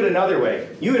 Let's do it another way.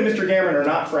 You and Mr. Gehrman are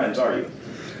not friends, are you?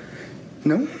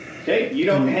 No. Okay, you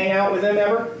don't hang out with him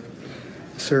ever?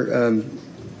 Sir,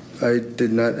 I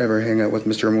did not ever hang out with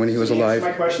Mr. Gehrman when he was alive.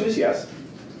 My question is yes.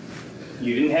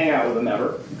 You didn't hang out with him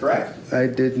ever, correct? I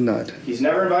did not. He's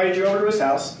never invited you over to his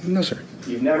house? No, sir.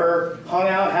 You've never hung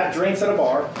out, had drinks at a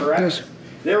bar, correct? No, sir.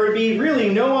 There would be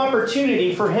really no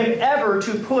opportunity for him ever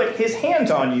to put his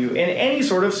hands on you in any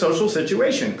sort of social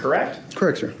situation, correct?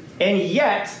 Correct, sir. And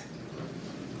yet,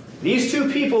 these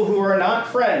two people who are not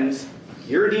friends,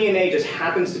 your DNA just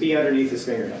happens to be underneath his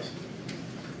fingernails.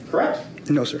 Correct?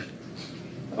 No, sir.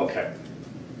 Okay.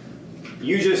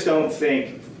 You just don't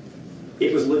think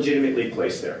it was legitimately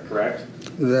placed there, correct?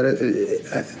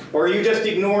 Or are you just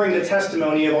ignoring the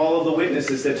testimony of all of the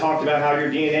witnesses that talked about how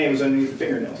your DNA was underneath the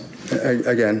fingernails?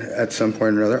 Again, at some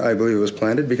point or another, I believe it was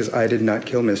planted because I did not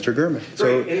kill Mr. Gehrman.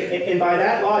 So, and by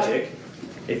that logic,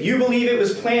 if you believe it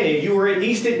was planted, you were at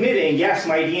least admitting, yes,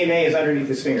 my DNA is underneath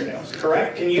his fingernails,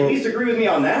 correct? Can you at least agree with me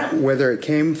on that? Whether it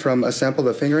came from a sample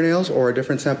of the fingernails or a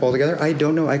different sample altogether, I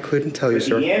don't know. I couldn't tell you,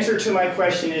 sir. The answer to my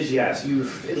question is yes. You're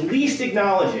at least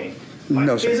acknowledging my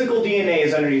No, sir. physical DNA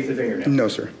is underneath the fingernails. No,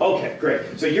 sir. Okay,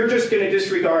 great. So you're just going to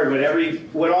disregard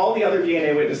what all the other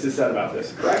DNA witnesses said about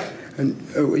this, correct? And,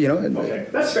 you know. Okay,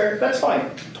 that's fair. That's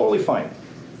fine. Totally fine.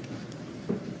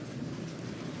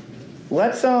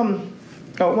 Let's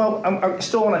Oh well, I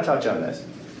still want to touch on this.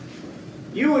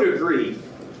 You would agree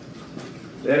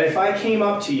that if I came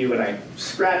up to you and I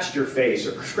scratched your face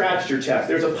or scratched your chest,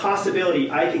 there's a possibility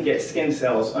I could get skin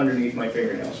cells underneath my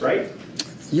fingernails, right?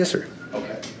 Yes, sir.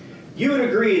 Okay. You would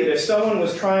agree that if someone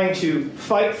was trying to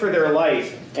fight for their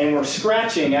life and were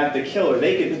scratching at the killer,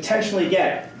 they could potentially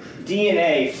get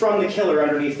DNA from the killer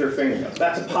underneath their fingernails.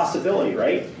 That's a possibility,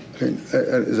 right?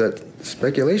 Is that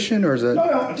speculation or is that? No,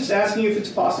 I'm just asking you if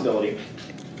it's a possibility.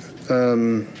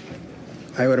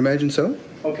 I would imagine so.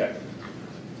 Okay.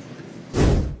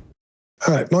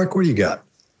 All right, Mark, what do you got?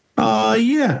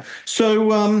 Yeah.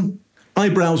 So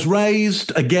eyebrows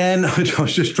raised. Again, I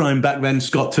was just trying back then,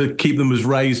 Scott, to keep them as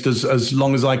raised as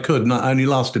long as I could. And I only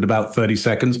lasted about 30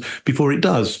 seconds before it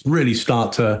does really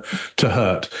start to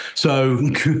hurt. So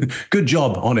good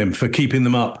job on him for keeping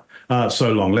them up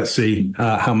so long. Let's see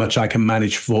how much I can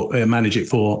manage it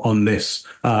for on this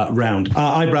round.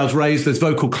 Eyebrows raised. There's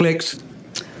vocal clicks.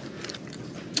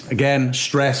 Again,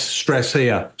 stress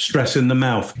here, stress in the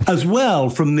mouth. As well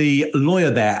from the lawyer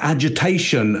there,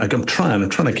 agitation. I'm trying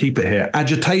to keep it here.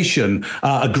 Agitation,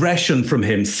 aggression from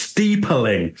him,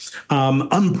 steepling,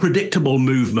 unpredictable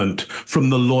movement from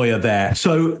the lawyer there.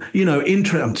 So, you know, I'm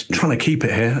trying to keep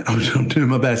it here. I'm doing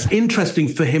my best. Interesting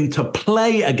for him to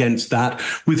play against that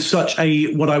with such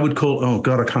a, what I would call, oh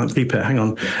God, I can't keep it. Hang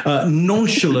on.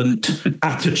 Nonchalant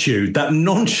attitude, that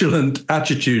nonchalant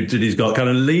attitude that he's got, kind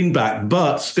of lean back,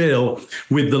 but still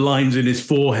with the lines in his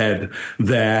forehead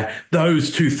there. Those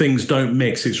two things don't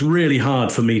mix. It's really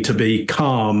hard for me to be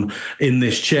calm in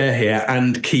this chair here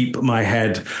and keep my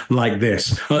head like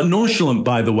this. Nonchalant,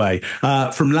 by the way,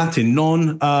 from Latin,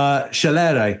 non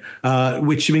scelere,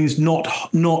 which means not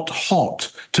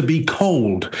hot, to be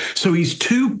cold. So he's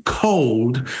too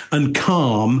cold and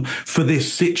calm for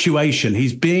this situation.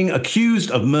 He's being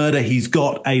accused of murder. He's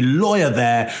got a lawyer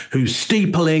there who's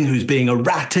steepling, who's being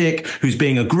erratic, who's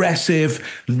being aggressive.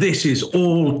 This is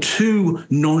all too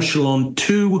nonchalant,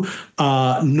 too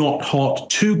not hot,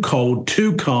 too cold,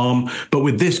 too calm. But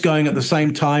with this going at the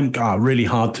same time, really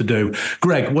hard to do.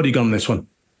 Greg, what do you got on this one?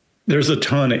 There's a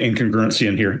ton of incongruency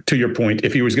in here, to your point.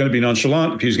 If he was going to be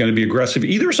nonchalant, if he was going to be aggressive,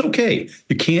 either is okay.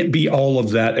 You can't be all of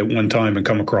that at one time and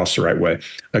come across the right way.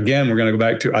 Again, we're going to go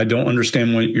back to, I don't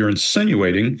understand what you're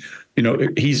insinuating. You know,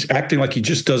 he's acting like he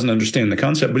just doesn't understand the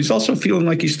concept, but he's also feeling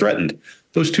like he's threatened.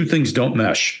 Those two things don't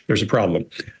mesh. There's a problem.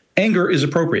 Anger is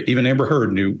appropriate. Even Amber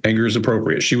Heard knew anger is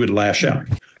appropriate. She would lash out.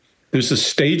 There's a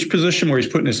stage position where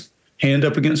he's putting his hand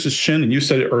up against his chin. And you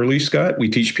said it early, Scott. We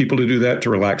teach people to do that to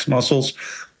relax muscles.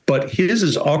 But his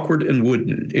is awkward and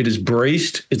wooden. It is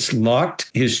braced. It's locked.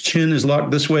 His chin is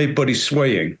locked this way, but he's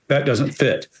swaying. That doesn't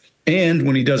fit. And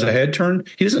when he does a head turn,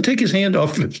 he doesn't take his hand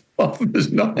off of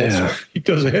his knuckles. Yeah. He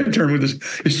does a head turn with his.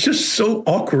 It's just so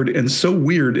awkward and so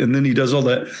weird. And then he does all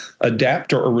that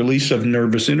adapter or release of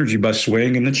nervous energy by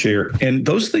swaying in the chair. And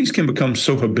those things can become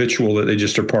so habitual that they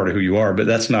just are part of who you are. But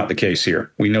that's not the case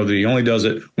here. We know that he only does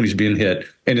it when he's being hit.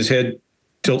 And his head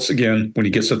tilts again when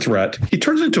he gets a threat. He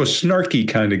turns into a snarky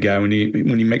kind of guy when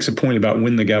he makes a point about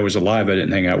when the guy was alive. I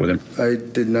didn't hang out with him. I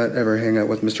did not ever hang out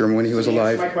with Mr. when he was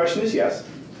alive. My question is yes.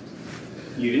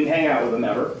 You didn't hang out with him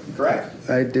ever, correct?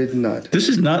 I did not. This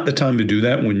is not the time to do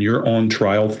that when you're on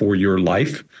trial for your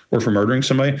life or for murdering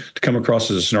somebody. To come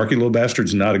across as a snarky little bastard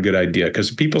is not a good idea,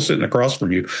 because people sitting across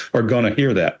from you are going to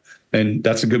hear that. And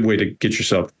that's a good way to get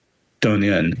yourself done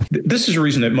in. This is a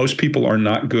reason that most people are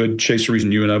not good. Chase, the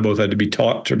reason you and I both had to be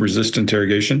taught to resist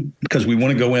interrogation, because we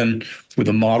want to go in with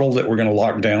a model that we're going to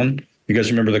lock down. You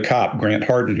guys remember the cop, Grant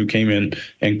Harden, who came in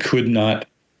and could not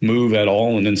move at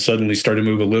all, and then suddenly started to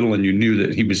move a little, and you knew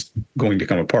that he was going to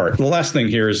come apart. The last thing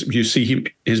here is you see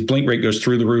his blink rate goes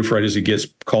through the roof right as he gets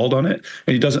called on it,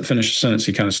 and he doesn't finish a sentence.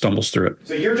 He kind of stumbles through it.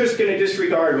 So you're just going to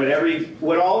disregard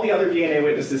what all the other DNA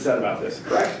witnesses said about this,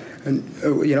 correct? And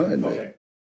okay.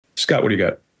 Scott, what do you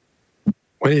got?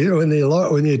 When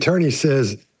the attorney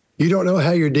says, "You don't know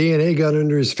how your DNA got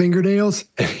under his fingernails,"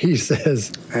 he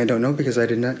says, "I don't know because I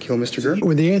did not kill Mr. Gurman."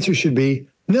 When the answer should be,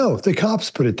 no, the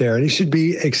cops put it there, and he should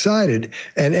be excited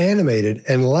and animated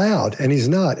and loud, and he's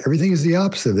not. Everything is the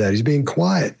opposite of that. He's being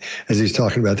quiet as he's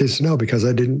talking about this. No, because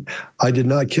I did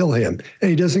not kill him. And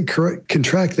he doesn't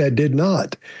contract that did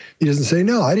not. He doesn't say,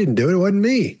 no, I didn't do it. It wasn't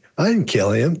me. I didn't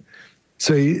kill him.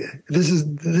 So this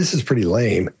is pretty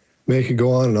lame. I mean, I could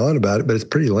go on and on about it, but it's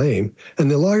pretty lame. And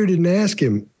the lawyer didn't ask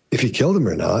him if he killed him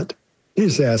or not. He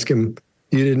just asked him,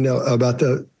 you didn't know about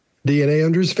the DNA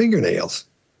under his fingernails.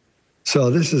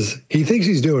 So he thinks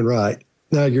he's doing right.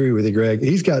 And I agree with you, Greg.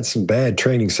 He's got some bad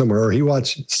training somewhere, or he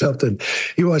watched a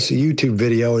YouTube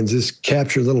video and just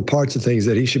captured little parts of things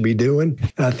that he should be doing.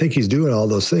 And I think he's doing all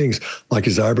those things, like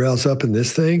his eyebrows up in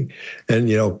this thing. And,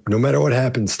 no matter what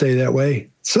happens, stay that way.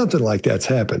 Something like that's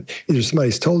happened. Either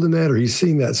somebody's told him that or he's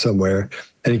seen that somewhere,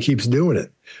 and he keeps doing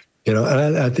it. And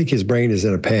I think his brain is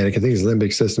in a panic. I think his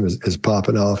limbic system is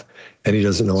popping off, and he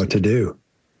doesn't know what to do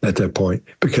at that point,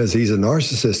 because he's a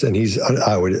narcissist, and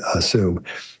I would assume,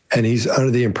 and he's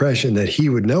under the impression that he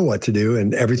would know what to do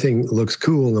and everything looks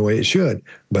cool in the way it should,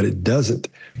 but it doesn't.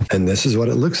 And this is what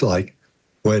it looks like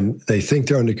when they think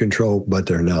they're under control, but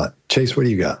they're not. Chase, what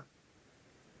do you got?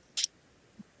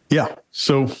 Yeah.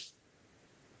 So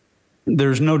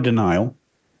there's no denial.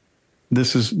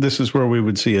 This is where we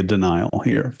would see a denial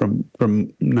here from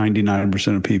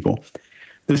 99% of people.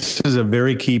 This is a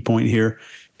very key point here,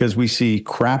 because we see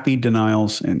crappy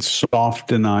denials and soft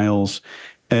denials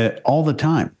all the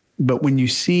time. But when you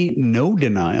see no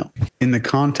denial in the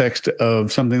context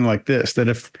of something like this, that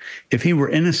if he were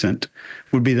innocent,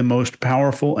 would be the most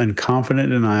powerful and confident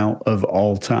denial of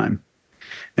all time.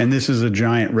 And this is a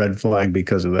giant red flag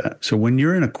because of that. So when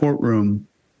you're in a courtroom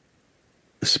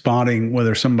spotting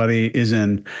whether somebody is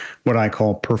in what I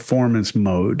call performance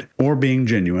mode or being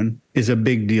genuine is a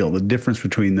big deal, the difference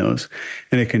between those.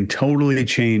 And it can totally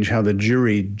change how the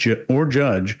jury or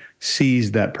judge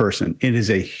sees that person. It is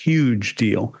a huge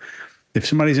deal. If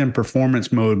somebody's in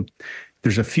performance mode,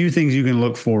 there's a few things you can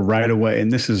look for right away.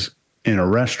 And this is in a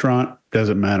restaurant,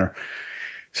 doesn't matter.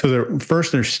 So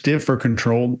they're stiff or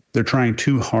controlled. They're trying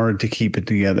too hard to keep it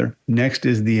together. Next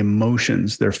is the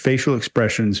emotions. Their facial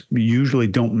expressions usually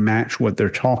don't match what they're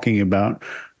talking about,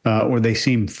 or they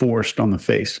seem forced on the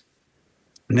face.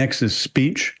 Next is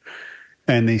speech,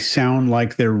 and they sound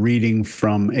like they're reading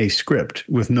from a script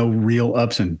with no real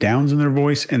ups and downs in their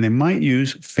voice, and they might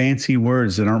use fancy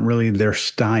words that aren't really their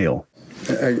style.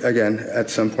 Again, at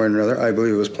some point or another, I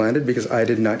believe it was planted because I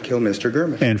did not kill Mr.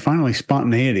 Gurman. And finally,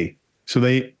 spontaneity. So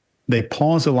they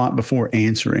pause a lot before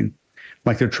answering,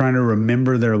 like they're trying to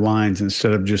remember their lines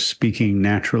instead of just speaking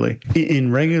naturally.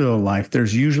 In regular life,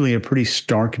 there's usually a pretty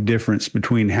stark difference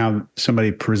between how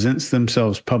somebody presents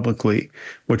themselves publicly,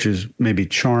 which is maybe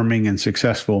charming and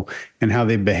successful, and how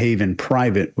they behave in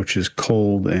private, which is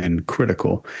cold and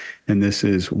critical. And this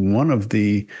is one of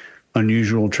the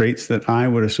unusual traits that I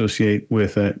would associate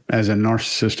with it as a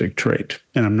narcissistic trait.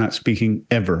 And I'm not speaking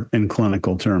ever in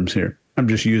clinical terms here. I'm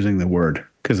just using the word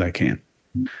because I can.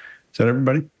 Is that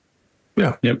everybody?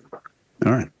 Yeah. Yep.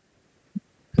 All right.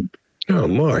 Oh,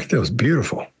 Mark, that was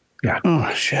beautiful. Yeah.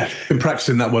 Oh, shit. Been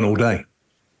practicing that one all day.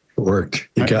 It worked.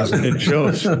 You got it. It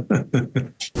shows.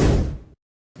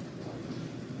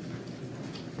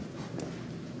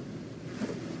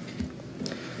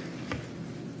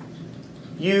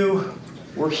 You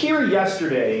were here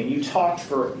yesterday and you talked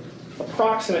for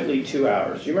approximately 2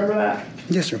 hours. Do you remember that?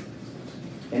 Yes, sir.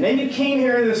 And then you came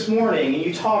here this morning and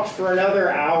you talked for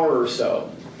another hour or so,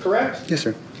 correct? Yes,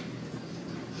 sir.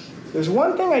 There's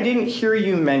one thing I didn't hear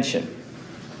you mention.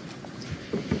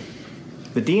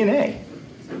 The DNA.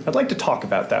 I'd like to talk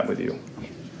about that with you.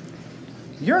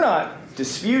 You're not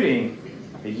disputing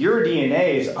Your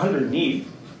DNA is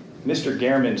underneath Mr.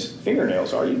 Gehrman's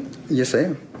fingernails, are you? Yes, I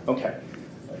am. Okay.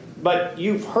 But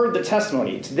you've heard the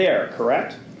testimony. It's there,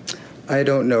 correct? I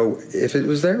don't know if it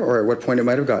was there or at what point it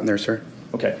might have gotten there, sir.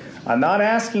 Okay. I'm not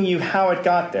asking you how it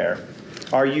got there.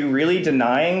 Are you really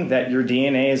denying that your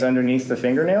DNA is underneath the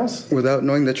fingernails? Without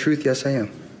knowing the truth, yes, I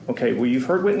am. Okay. Well, you've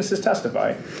heard witnesses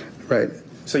testify. Right.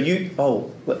 So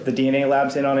the DNA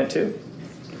lab's in on it too?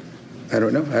 I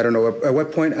don't know. I don't know at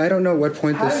what point. I don't know what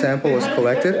point this sample was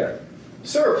collected.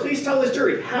 Sir, please tell this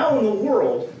jury, how in the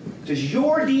world does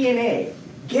your DNA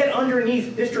get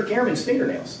underneath Mr. Gehrman's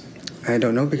fingernails? I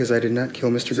don't know because I did not kill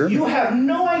Mr. Gehrman. You have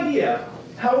no idea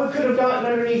how it could have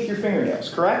gotten underneath your fingernails,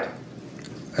 correct?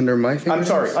 Under my fingernails? I'm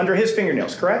sorry, under his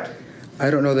fingernails, correct? I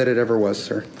don't know that it ever was,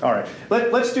 sir. All right.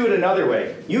 Let's do it another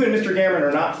way. You and Mr. Gehrman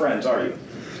are not friends, are you?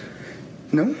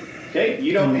 No. Okay,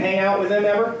 you don't hang out with him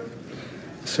ever?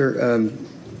 Sir,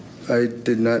 I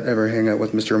did not ever hang out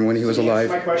with Mr. Gehrman when he was alive.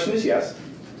 My question is yes.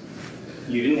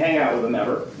 You didn't hang out with him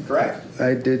ever, correct?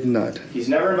 I did not. He's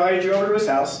never invited you over to his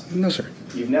house? No, sir.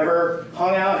 You've never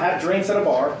hung out, had drinks at a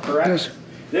bar, correct? No, sir.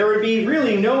 There would be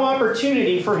really no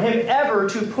opportunity for him ever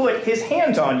to put his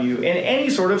hands on you in any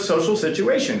sort of social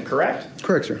situation, correct?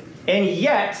 Correct, sir. And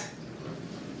yet,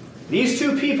 these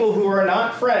two people who are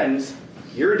not friends,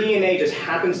 your DNA just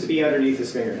happens to be underneath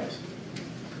his fingernails,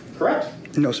 correct?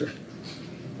 No, sir.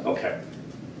 Okay.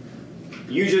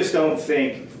 You just don't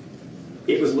think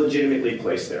it was legitimately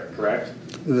placed there, correct?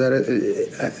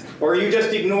 Or are you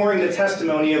just ignoring the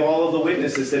testimony of all of the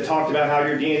witnesses that talked about how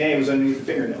your DNA was underneath the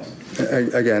fingernails?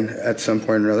 Again, at some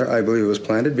point or another, I believe it was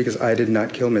planted because I did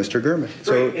not kill Mr. Gehrman.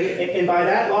 So, and by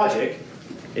that logic,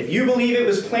 if you believe it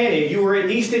was planted, you were at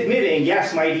least admitting,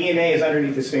 yes, my DNA is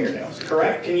underneath his fingernails,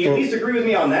 correct? Can you at least agree with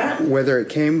me on that? Whether it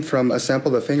came from a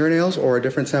sample of fingernails or a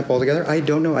different sample altogether, I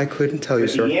don't know. I couldn't tell you,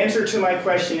 sir. The answer to my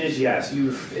question is yes.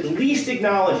 You're at least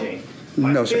acknowledging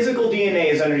my physical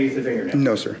DNA is underneath the fingernails.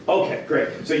 No, sir. Okay,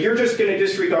 great. So you're just going to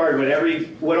disregard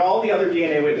what all the other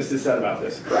DNA witnesses said about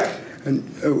this, correct? And,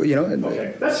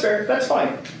 okay, that's fair. That's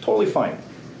fine. Totally fine.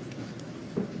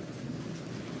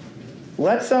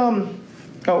 Let's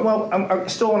I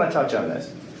still want to touch on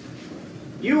this.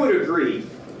 You would agree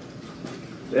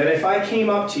that if I came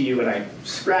up to you and I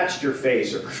scratched your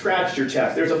face or scratched your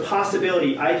chest, there's a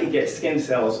possibility I could get skin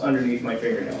cells underneath my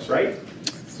fingernails, right?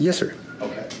 Yes, sir.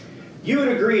 Okay. You would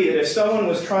agree that if someone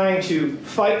was trying to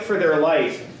fight for their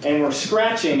life and were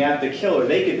scratching at the killer,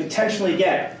 they could potentially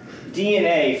get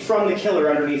DNA from the killer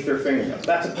underneath their fingernails.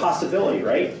 That's a possibility,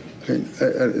 right?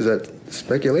 Is that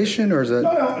speculation or is that? No,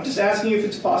 I'm just asking you if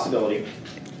it's a possibility.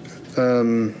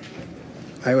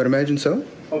 I would imagine so.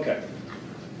 Okay.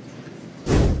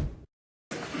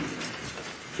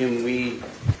 Can we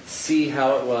see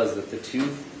how it was that the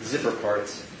two zipper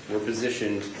parts were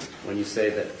positioned when you say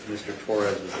that Mr.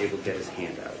 Torres was able to get his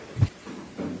hand out?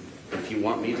 If you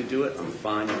want me to do it, I'm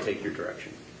fine to take your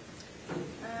direction.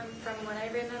 From what I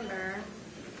remember,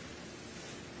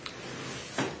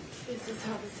 this is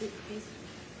how the suitcase was.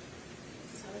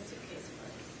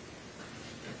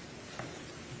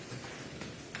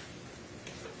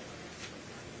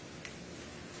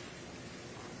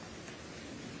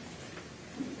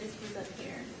 This was up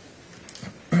here.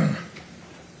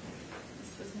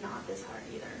 This was not this hard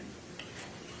either.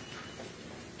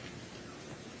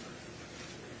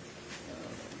 So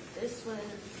this was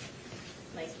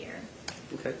like here.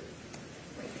 Okay.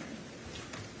 Right here.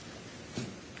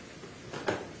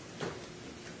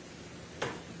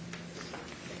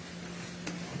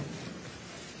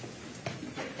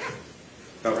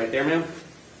 About right there, ma'am?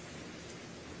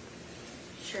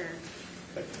 Sure.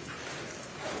 Okay.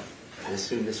 I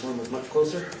assume this one was much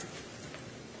closer?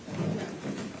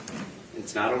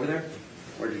 It's not over there?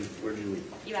 Where did you leave?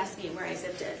 You asked me where I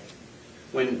zipped it.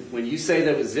 When you say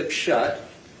that it was zipped shut,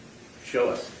 show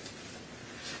us.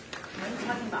 Are you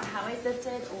talking about how I zipped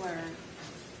it, or?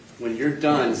 When you're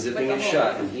done zipping With it the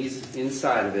shut hole. and he's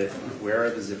inside of it, where are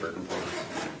the zipper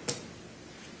components?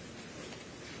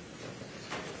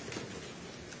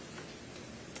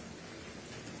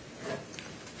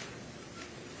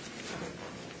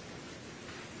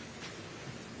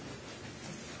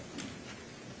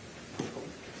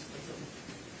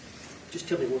 Just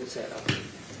tell me what it's at. I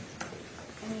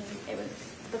mean, it was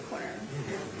the corner.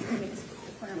 I mean,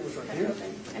 the corner was kind of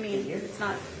open. I mean, it's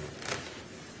not.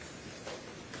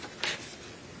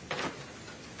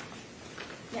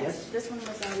 Yes, this one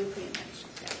was weekly image.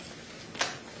 Yes.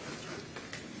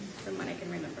 From what I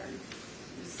can remember.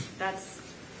 That's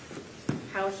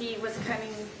how he was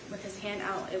coming with his hand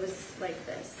out. It was like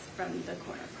this from the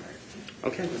corner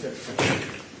part. Okay.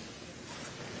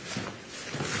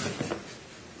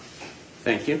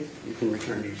 Thank you. You can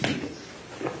return to your seat.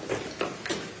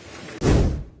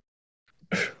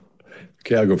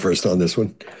 Okay, I'll go first on this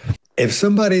one. If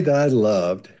somebody that I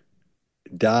loved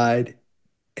died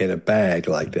in a bag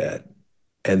like that,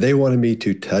 and they wanted me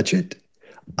to touch it,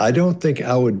 I don't think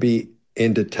I would be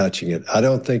into touching it. I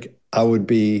don't think I would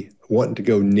be wanting to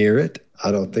go near it.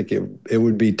 I don't think it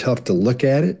would be tough to look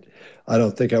at it. I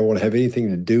don't think I want to have anything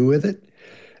to do with it.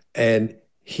 And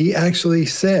he actually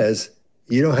says,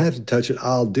 you don't have to touch it.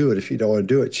 I'll do it if you don't want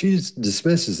to do it. She just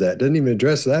dismisses that, doesn't even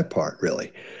address that part,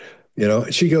 really. You know,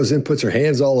 she goes in, puts her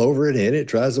hands all over it, in it,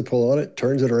 tries to pull on it,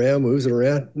 turns it around, moves it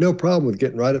around. No problem with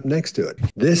getting right up next to it.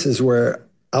 This is where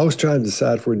I was trying to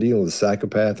decide if we're dealing with a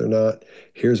psychopath or not.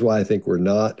 Here's why I think we're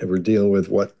not, and we're dealing with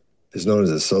what is known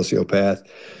as a sociopath.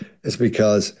 It's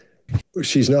because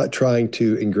she's not trying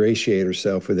to ingratiate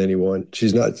herself with anyone.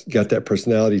 She's not got that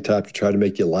personality type to try to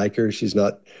make you like her. She's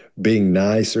not being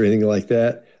nice or anything like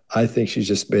that. I think she's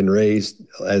just been raised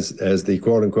as the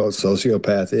quote unquote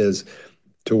sociopath is,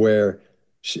 to where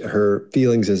her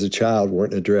feelings as a child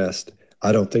weren't addressed.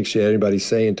 I don't think she had anybody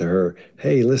saying to her,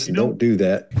 hey, listen, don't do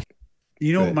that.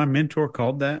 You know what my mentor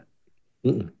called that?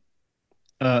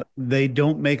 They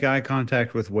don't make eye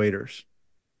contact with waiters.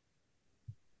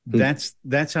 That's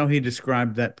how he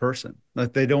described that person.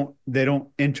 Like they don't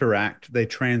interact, they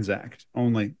transact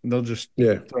only. They'll just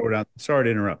throw it out. Sorry to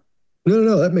interrupt.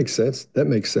 No, that makes sense. That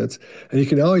makes sense. And you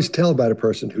can always tell about a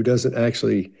person who doesn't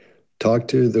actually talk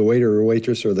to the waiter or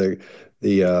waitress or the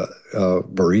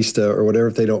barista or whatever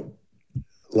if they don't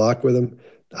lock with them.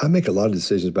 I make a lot of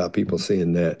decisions about people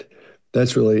seeing that.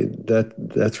 That's really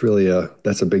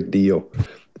that's a big deal.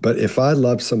 But if I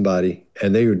loved somebody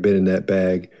and they had been in that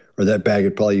bag, or that bag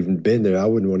had probably even been there, I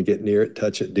wouldn't want to get near it,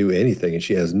 touch it, do anything. And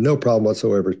she has no problem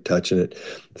whatsoever touching it.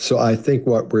 So I think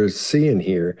what we're seeing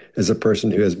here is a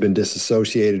person who has been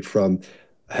disassociated from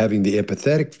having the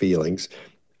empathetic feelings,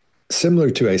 similar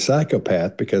to a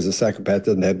psychopath, because a psychopath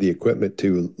doesn't have the equipment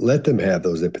to let them have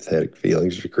those empathetic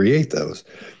feelings, to create those.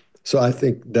 So I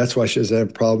think that's why she doesn't have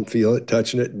a problem feeling it,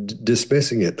 touching it,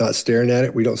 dismissing it, not staring at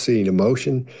it. We don't see any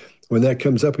emotion. When that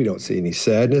comes up, we don't see any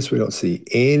sadness. We don't see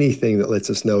anything that lets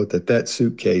us know that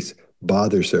suitcase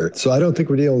bothers her. So I don't think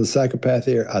we're dealing with a psychopath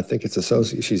here. I think she's a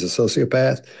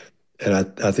sociopath, and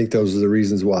I think those are the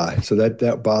reasons why. So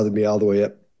that bothered me all the way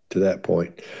up to that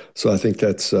point. So I think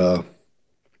that's what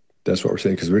we're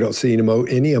saying, because we don't see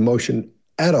any emotion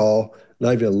at all,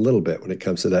 not even a little bit when it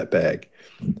comes to that bag.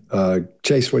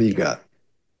 Chase, what do you got?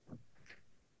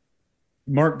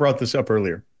 Mark brought this up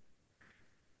earlier.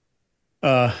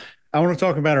 I want to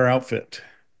talk about her outfit,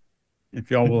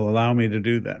 if y'all will allow me to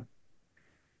do that.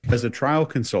 As a trial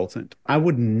consultant, I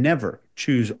would never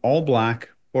choose all black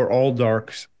or all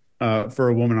darks for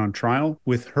a woman on trial.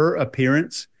 With her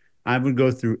appearance, I would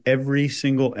go through every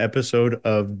single episode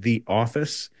of The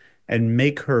Office and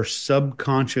make her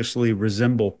subconsciously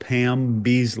resemble Pam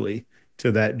Beesly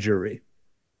to that jury.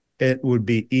 It would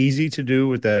be easy to do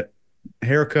with that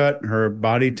haircut, her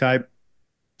body type.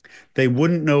 They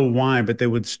wouldn't know why, but they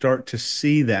would start to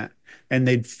see that, and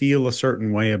they'd feel a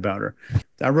certain way about her.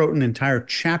 I wrote an entire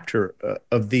chapter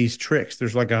of these tricks.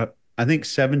 There's I think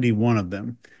 71 of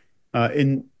them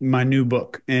in my new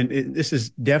book. And this is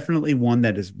definitely one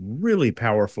that is really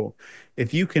powerful.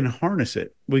 If you can harness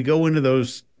it, we go into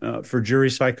those for jury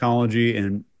psychology,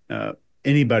 and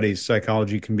anybody's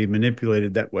psychology can be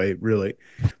manipulated that way, really.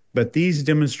 But these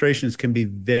demonstrations can be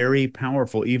very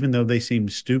powerful, even though they seem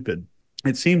stupid.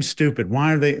 It seems stupid.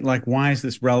 Why is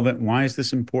this relevant? Why is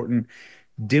this important?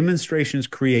 Demonstrations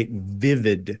create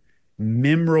vivid,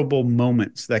 memorable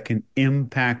moments that can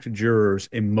impact jurors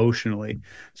emotionally.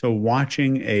 So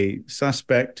watching a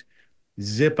suspect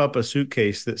zip up a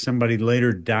suitcase that somebody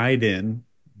later died in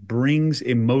brings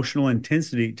emotional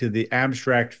intensity to the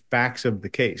abstract facts of the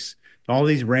case. All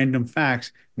these random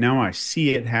facts, now I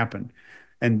see it happen.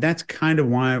 And that's kind of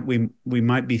why we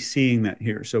might be seeing that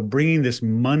here. So bringing this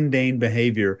mundane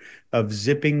behavior of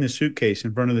zipping the suitcase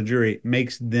in front of the jury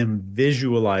makes them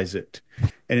visualize it,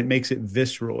 and it makes it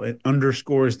visceral. It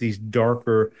underscores these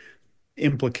darker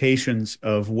implications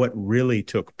of what really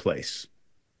took place.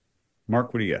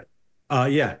 Mark, what do you got?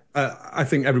 I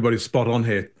think everybody's spot on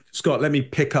here. Scott, let me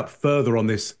pick up further on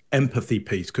this empathy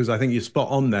piece, because I think you're spot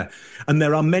on there. And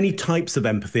there are many types of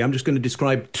empathy. I'm just going to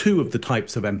describe two of the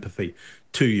types of empathy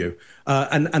to you.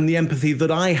 And the empathy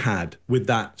that I had with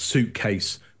that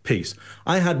suitcase piece.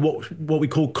 I had what we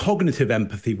call cognitive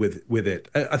empathy with it.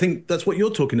 I think that's what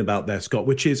you're talking about there, Scott,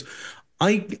 which is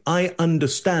I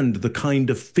understand the kind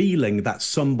of feeling that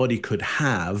somebody could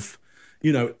have,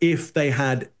 if they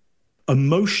had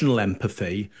emotional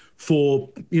empathy for,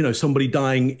 somebody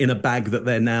dying in a bag that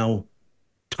they're now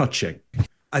touching.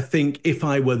 I think if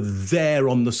I were there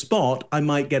on the spot, I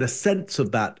might get a sense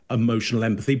of that emotional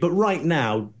empathy. But right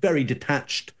now, very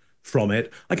detached from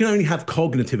it, I can only have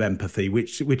cognitive empathy,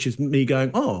 which is me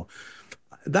going, oh,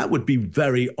 that would be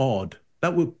very odd.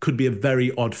 Could be a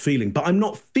very odd feeling. But I'm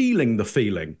not feeling the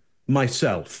feeling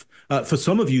myself. For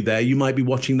some of you there, you might be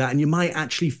watching that and you might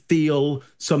actually feel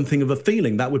something of a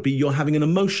feeling. That would be you're having an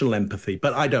emotional empathy.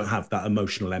 But I don't have that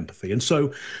emotional empathy. And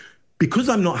so because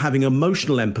I'm not having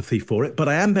emotional empathy for it, but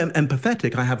I am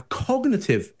empathetic, I have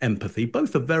cognitive empathy.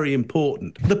 Both are very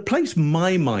important. The place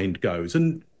my mind goes,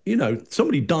 and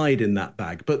somebody died in that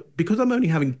bag, but because I'm only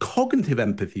having cognitive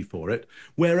empathy for it,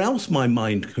 where else my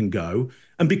mind can go,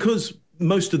 and because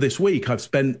most of this week I've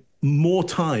spent more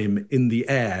time in the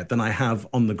air than I have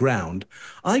on the ground,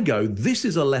 I go, this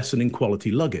is a lesson in quality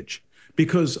luggage.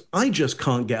 Because I just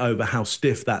can't get over how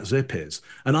stiff that zip is.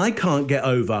 And I can't get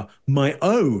over my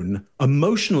own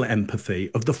emotional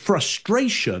empathy of the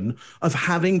frustration of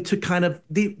having to kind of,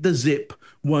 the zip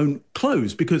won't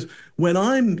close. Because when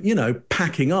I'm,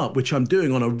 packing up, which I'm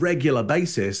doing on a regular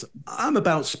basis, I'm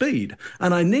about speed.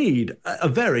 And I need a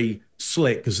very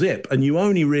slick zip. And you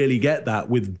only really get that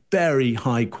with very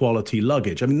high quality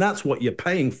luggage. I mean, that's what you're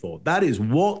paying for. That is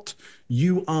what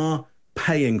you are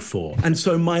paying for. And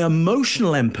so my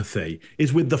emotional empathy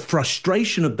is with the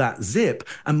frustration of that zip,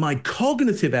 and my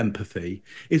cognitive empathy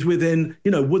is within,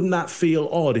 wouldn't that feel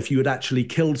odd if you had actually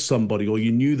killed somebody or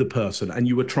you knew the person and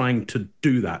you were trying to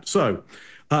do that? So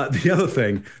the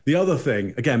other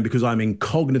thing, again, because I'm in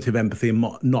cognitive empathy and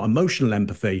not emotional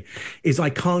empathy, is I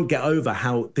can't get over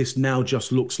how this now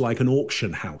just looks like an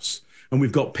auction house. And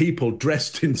we've got people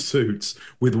dressed in suits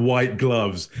with white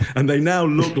gloves, and they now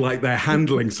look like they're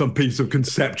handling some piece of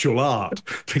conceptual art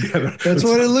together. That's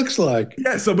what it looks like.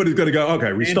 Yeah, somebody's going to go,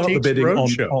 okay, we start the bidding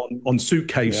on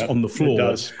suitcase on the floor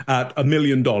at $1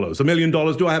 million. $1 million,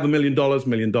 do I have $1 million? $1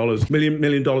 million, $1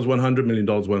 million, $100 million,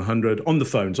 $100. On the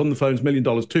phones, $1 million,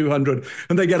 $200.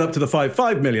 And they get up to the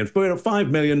 $5 million. $5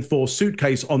 million for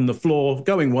suitcase on the floor,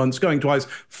 going once, going twice,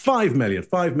 $5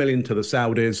 million to the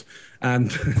Saudis.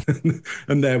 And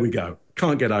there we go.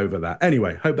 Can't get over that.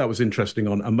 Anyway, hope that was interesting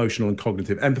on emotional and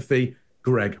cognitive empathy.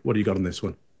 Greg, what do you got on this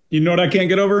one? You know what I can't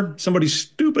get over? Somebody's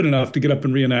stupid enough to get up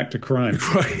and reenact a crime.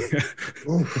 Right.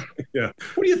 Yeah.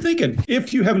 What are you thinking?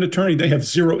 If you have an attorney, they have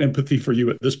zero empathy for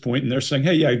you at this point, and they're saying,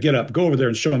 hey, yeah, get up, go over there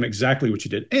and show them exactly what you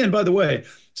did. And by the way,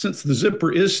 since the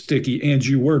zipper is sticky and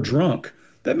you were drunk,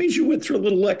 that means you went through a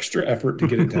little extra effort to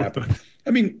get it to happen.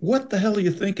 I mean, what the hell are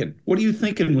you thinking? What are you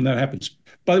thinking when that happens?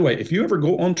 By the way, if you ever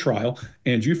go on trial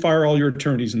and you fire all your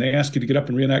attorneys and they ask you to get up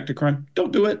and reenact a crime,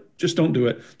 don't do it. Just don't do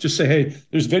it. Just say, hey,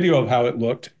 there's video of how it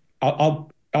looked. I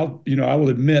will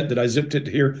admit that I zipped it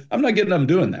here. I'm not getting up and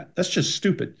doing that. That's just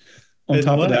stupid. On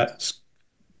top of that,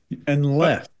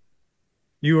 unless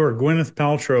you are Gwyneth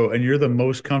Paltrow and you're the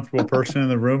most comfortable person in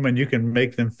the room and you can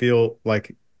make them feel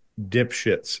like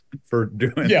dipshits for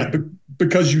doing that.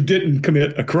 Because you didn't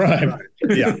commit a crime.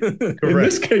 Right. Yeah, correct. In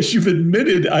this case, you've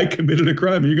admitted I committed a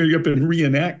crime, and you're going to get up and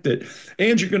reenact it,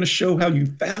 and you're going to show how you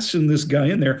fastened this guy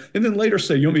in there, and then later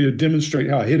say, you want me to demonstrate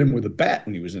how I hit him with a bat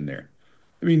when he was in there.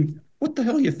 I mean, what the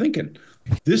hell are you thinking?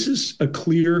 This is a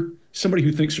clear, somebody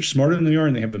who thinks they're smarter than they are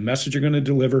and they have a message they're going to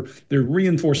deliver. They're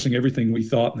reinforcing everything we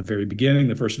thought in the very beginning,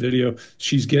 the first video.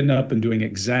 She's getting up and doing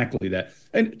exactly that.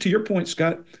 And to your point,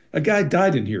 Scott, a guy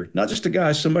died in here, not just a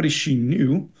guy, somebody she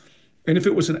knew. And if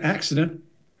it was an accident,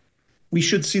 we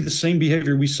should see the same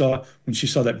behavior we saw when she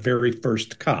saw that very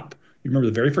first cop. You remember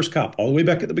the very first cop, all the way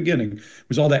back at the beginning,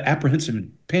 was all that apprehensive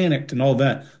and panicked and all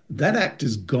that. That act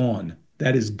is gone.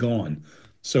 That is gone.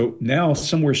 So now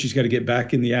somewhere she's got to get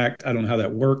back in the act. I don't know how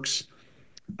that works.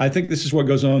 I think this is what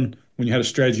goes on when you had a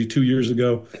strategy 2 years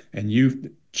ago and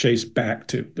you chase back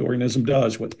to the organism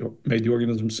does what made the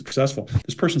organism successful.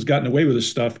 This person's gotten away with this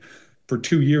stuff for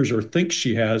 2 years or thinks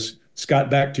she has.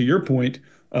 Scott, back to your point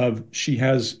of she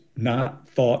has not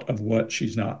thought of what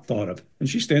she's not thought of. And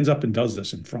she stands up and does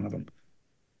this in front of him.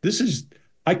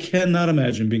 I cannot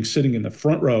imagine being sitting in the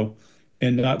front row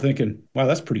and not thinking, wow,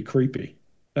 that's pretty creepy.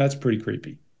 That's pretty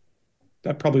creepy.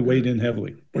 That probably weighed in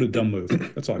heavily. What a dumb move.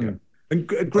 That's all I got. And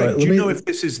Greg, do you know if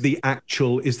this is the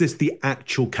actual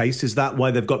case? Is that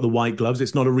why they've got the white gloves?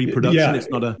 It's not a reproduction. Yeah, it's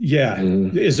not a. Yeah.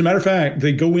 As a matter of fact,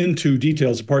 they go into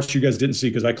details, the parts you guys didn't see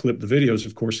because I clipped the videos,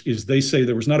 of course, is they say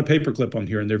there was not a paperclip on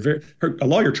here. And a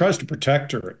lawyer tries to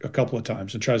protect her a couple of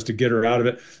times and tries to get her out of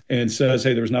it and says,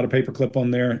 hey, there was not a paperclip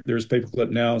on there. There's a paperclip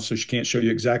now, so she can't show you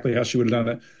exactly how she would have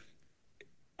done it.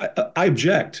 I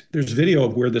object. There's video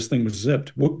of where this thing was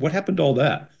zipped. What happened to all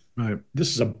that? Right. This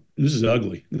is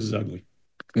ugly. This is ugly.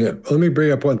 Yeah. Let me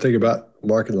bring up one thing about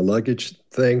marking the luggage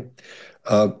thing.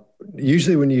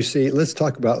 usually when you see, let's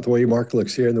talk about the way Mark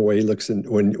looks here and the way he looks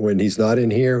when he's not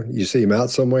in here. You see him out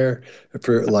somewhere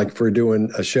for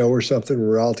doing a show or something.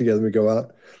 We're all together. We go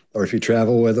out, or if you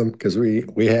travel with him, because we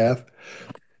have.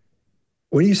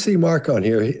 When you see Mark on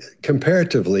here,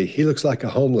 comparatively, he looks like a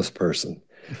homeless person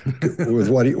with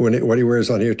what he wears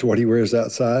on here to what he wears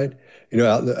outside.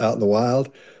 Out in the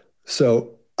wild.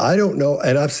 So I don't know,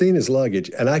 and I've seen his luggage,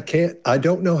 and I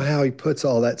don't know how he puts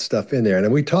all that stuff in there.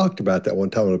 And we talked about that one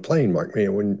time on a plane, Mark,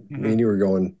 when me and you were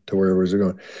going to wherever we were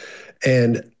going.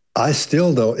 And I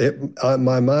still don't,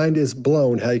 my mind is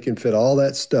blown how you can fit all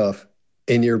that stuff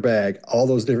in your bag, all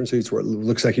those different suits where it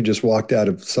looks like you just walked out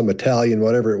of some Italian,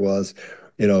 whatever it was,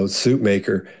 suit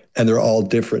maker, and they're all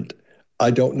different.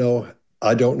 I don't know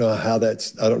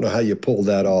how you pull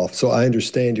that off. So I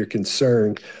understand your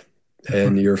concern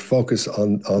and your focus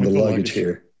on the luggage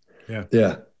here. Yeah.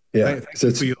 Yeah.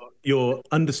 Thank you for your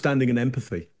understanding and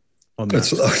empathy on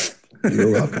that.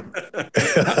 You're welcome.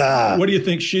 What do you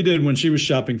think she did when she was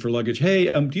shopping for luggage?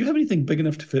 Hey, do you have anything big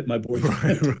enough to fit my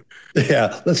boyfriend?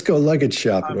 Yeah, let's go luggage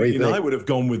shopping. I would have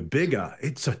gone with bigger.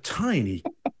 It's a tiny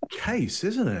case,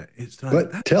 isn't it? It's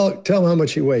like, but tell him how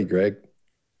much he weighed, Greg.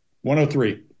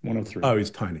 103. 103. Oh, he's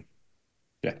tiny.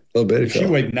 Yeah. A little bit. She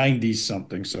weighed 90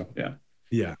 something. So yeah.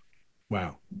 Yeah.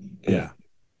 Wow. Yeah.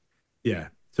 Yeah.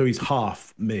 So he's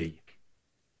half me.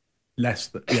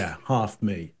 Half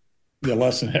me. Yeah,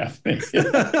 less than half me.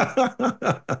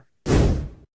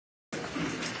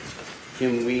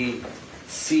 Can we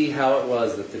see how it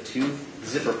was that the two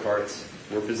zipper parts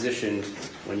were positioned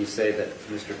when you say that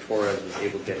Mr. Torres was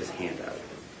able to get his hand out?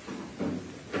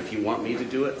 If you want me to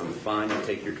do it, I'm fine to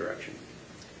take your direction.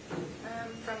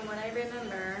 From what I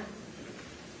remember,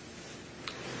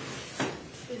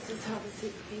 this is how the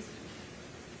suitcase was.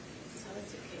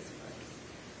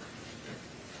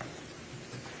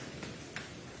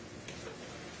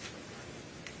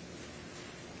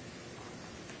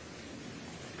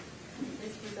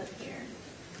 This was up here.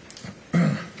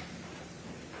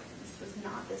 This was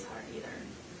not this hard either.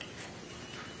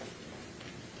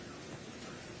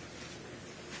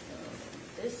 So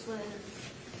this was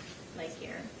like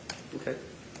here. Okay.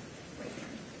 Right here.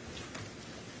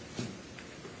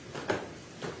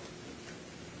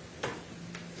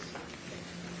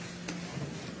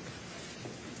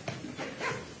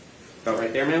 About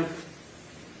right there, ma'am?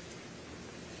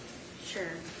 Sure.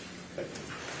 Okay.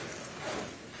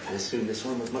 I assume this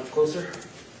one was much closer?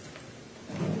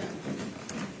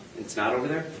 It's not over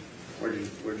there? Where did you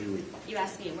leave? You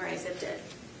asked me where I zipped it.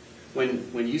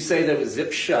 When you say that it was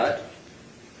zipped shut,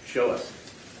 show us.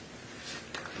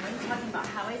 Are you talking about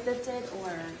how I zipped it,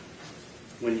 or?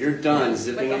 When you're done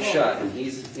zipping Like it a hole. shut and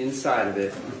he's inside of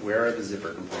it, where are the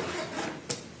zipper components?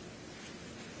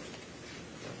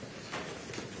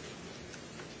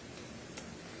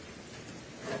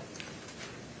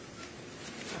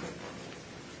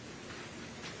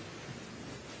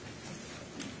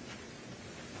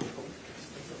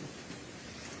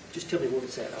 Just tell me what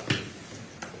it's at. I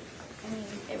mean,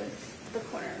 it was the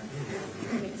corner.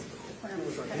 I mean, the corner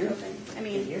was right kind here? of open. I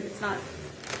mean, Here? it's not.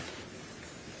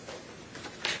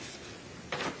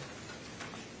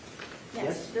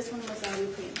 Yes, this one was already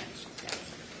pretty much. Yes.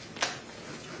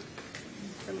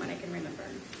 From what I can remember,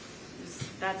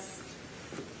 that's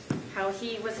how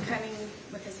he was coming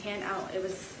with his hand out. It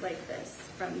was like this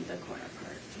from the corner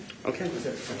part. Okay.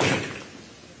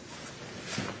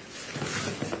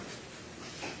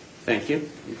 Thank you.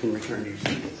 You can return to your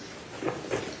seat.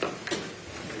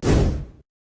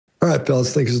 All right,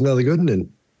 fellas, think it's another good one,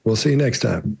 and we'll see you next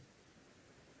time.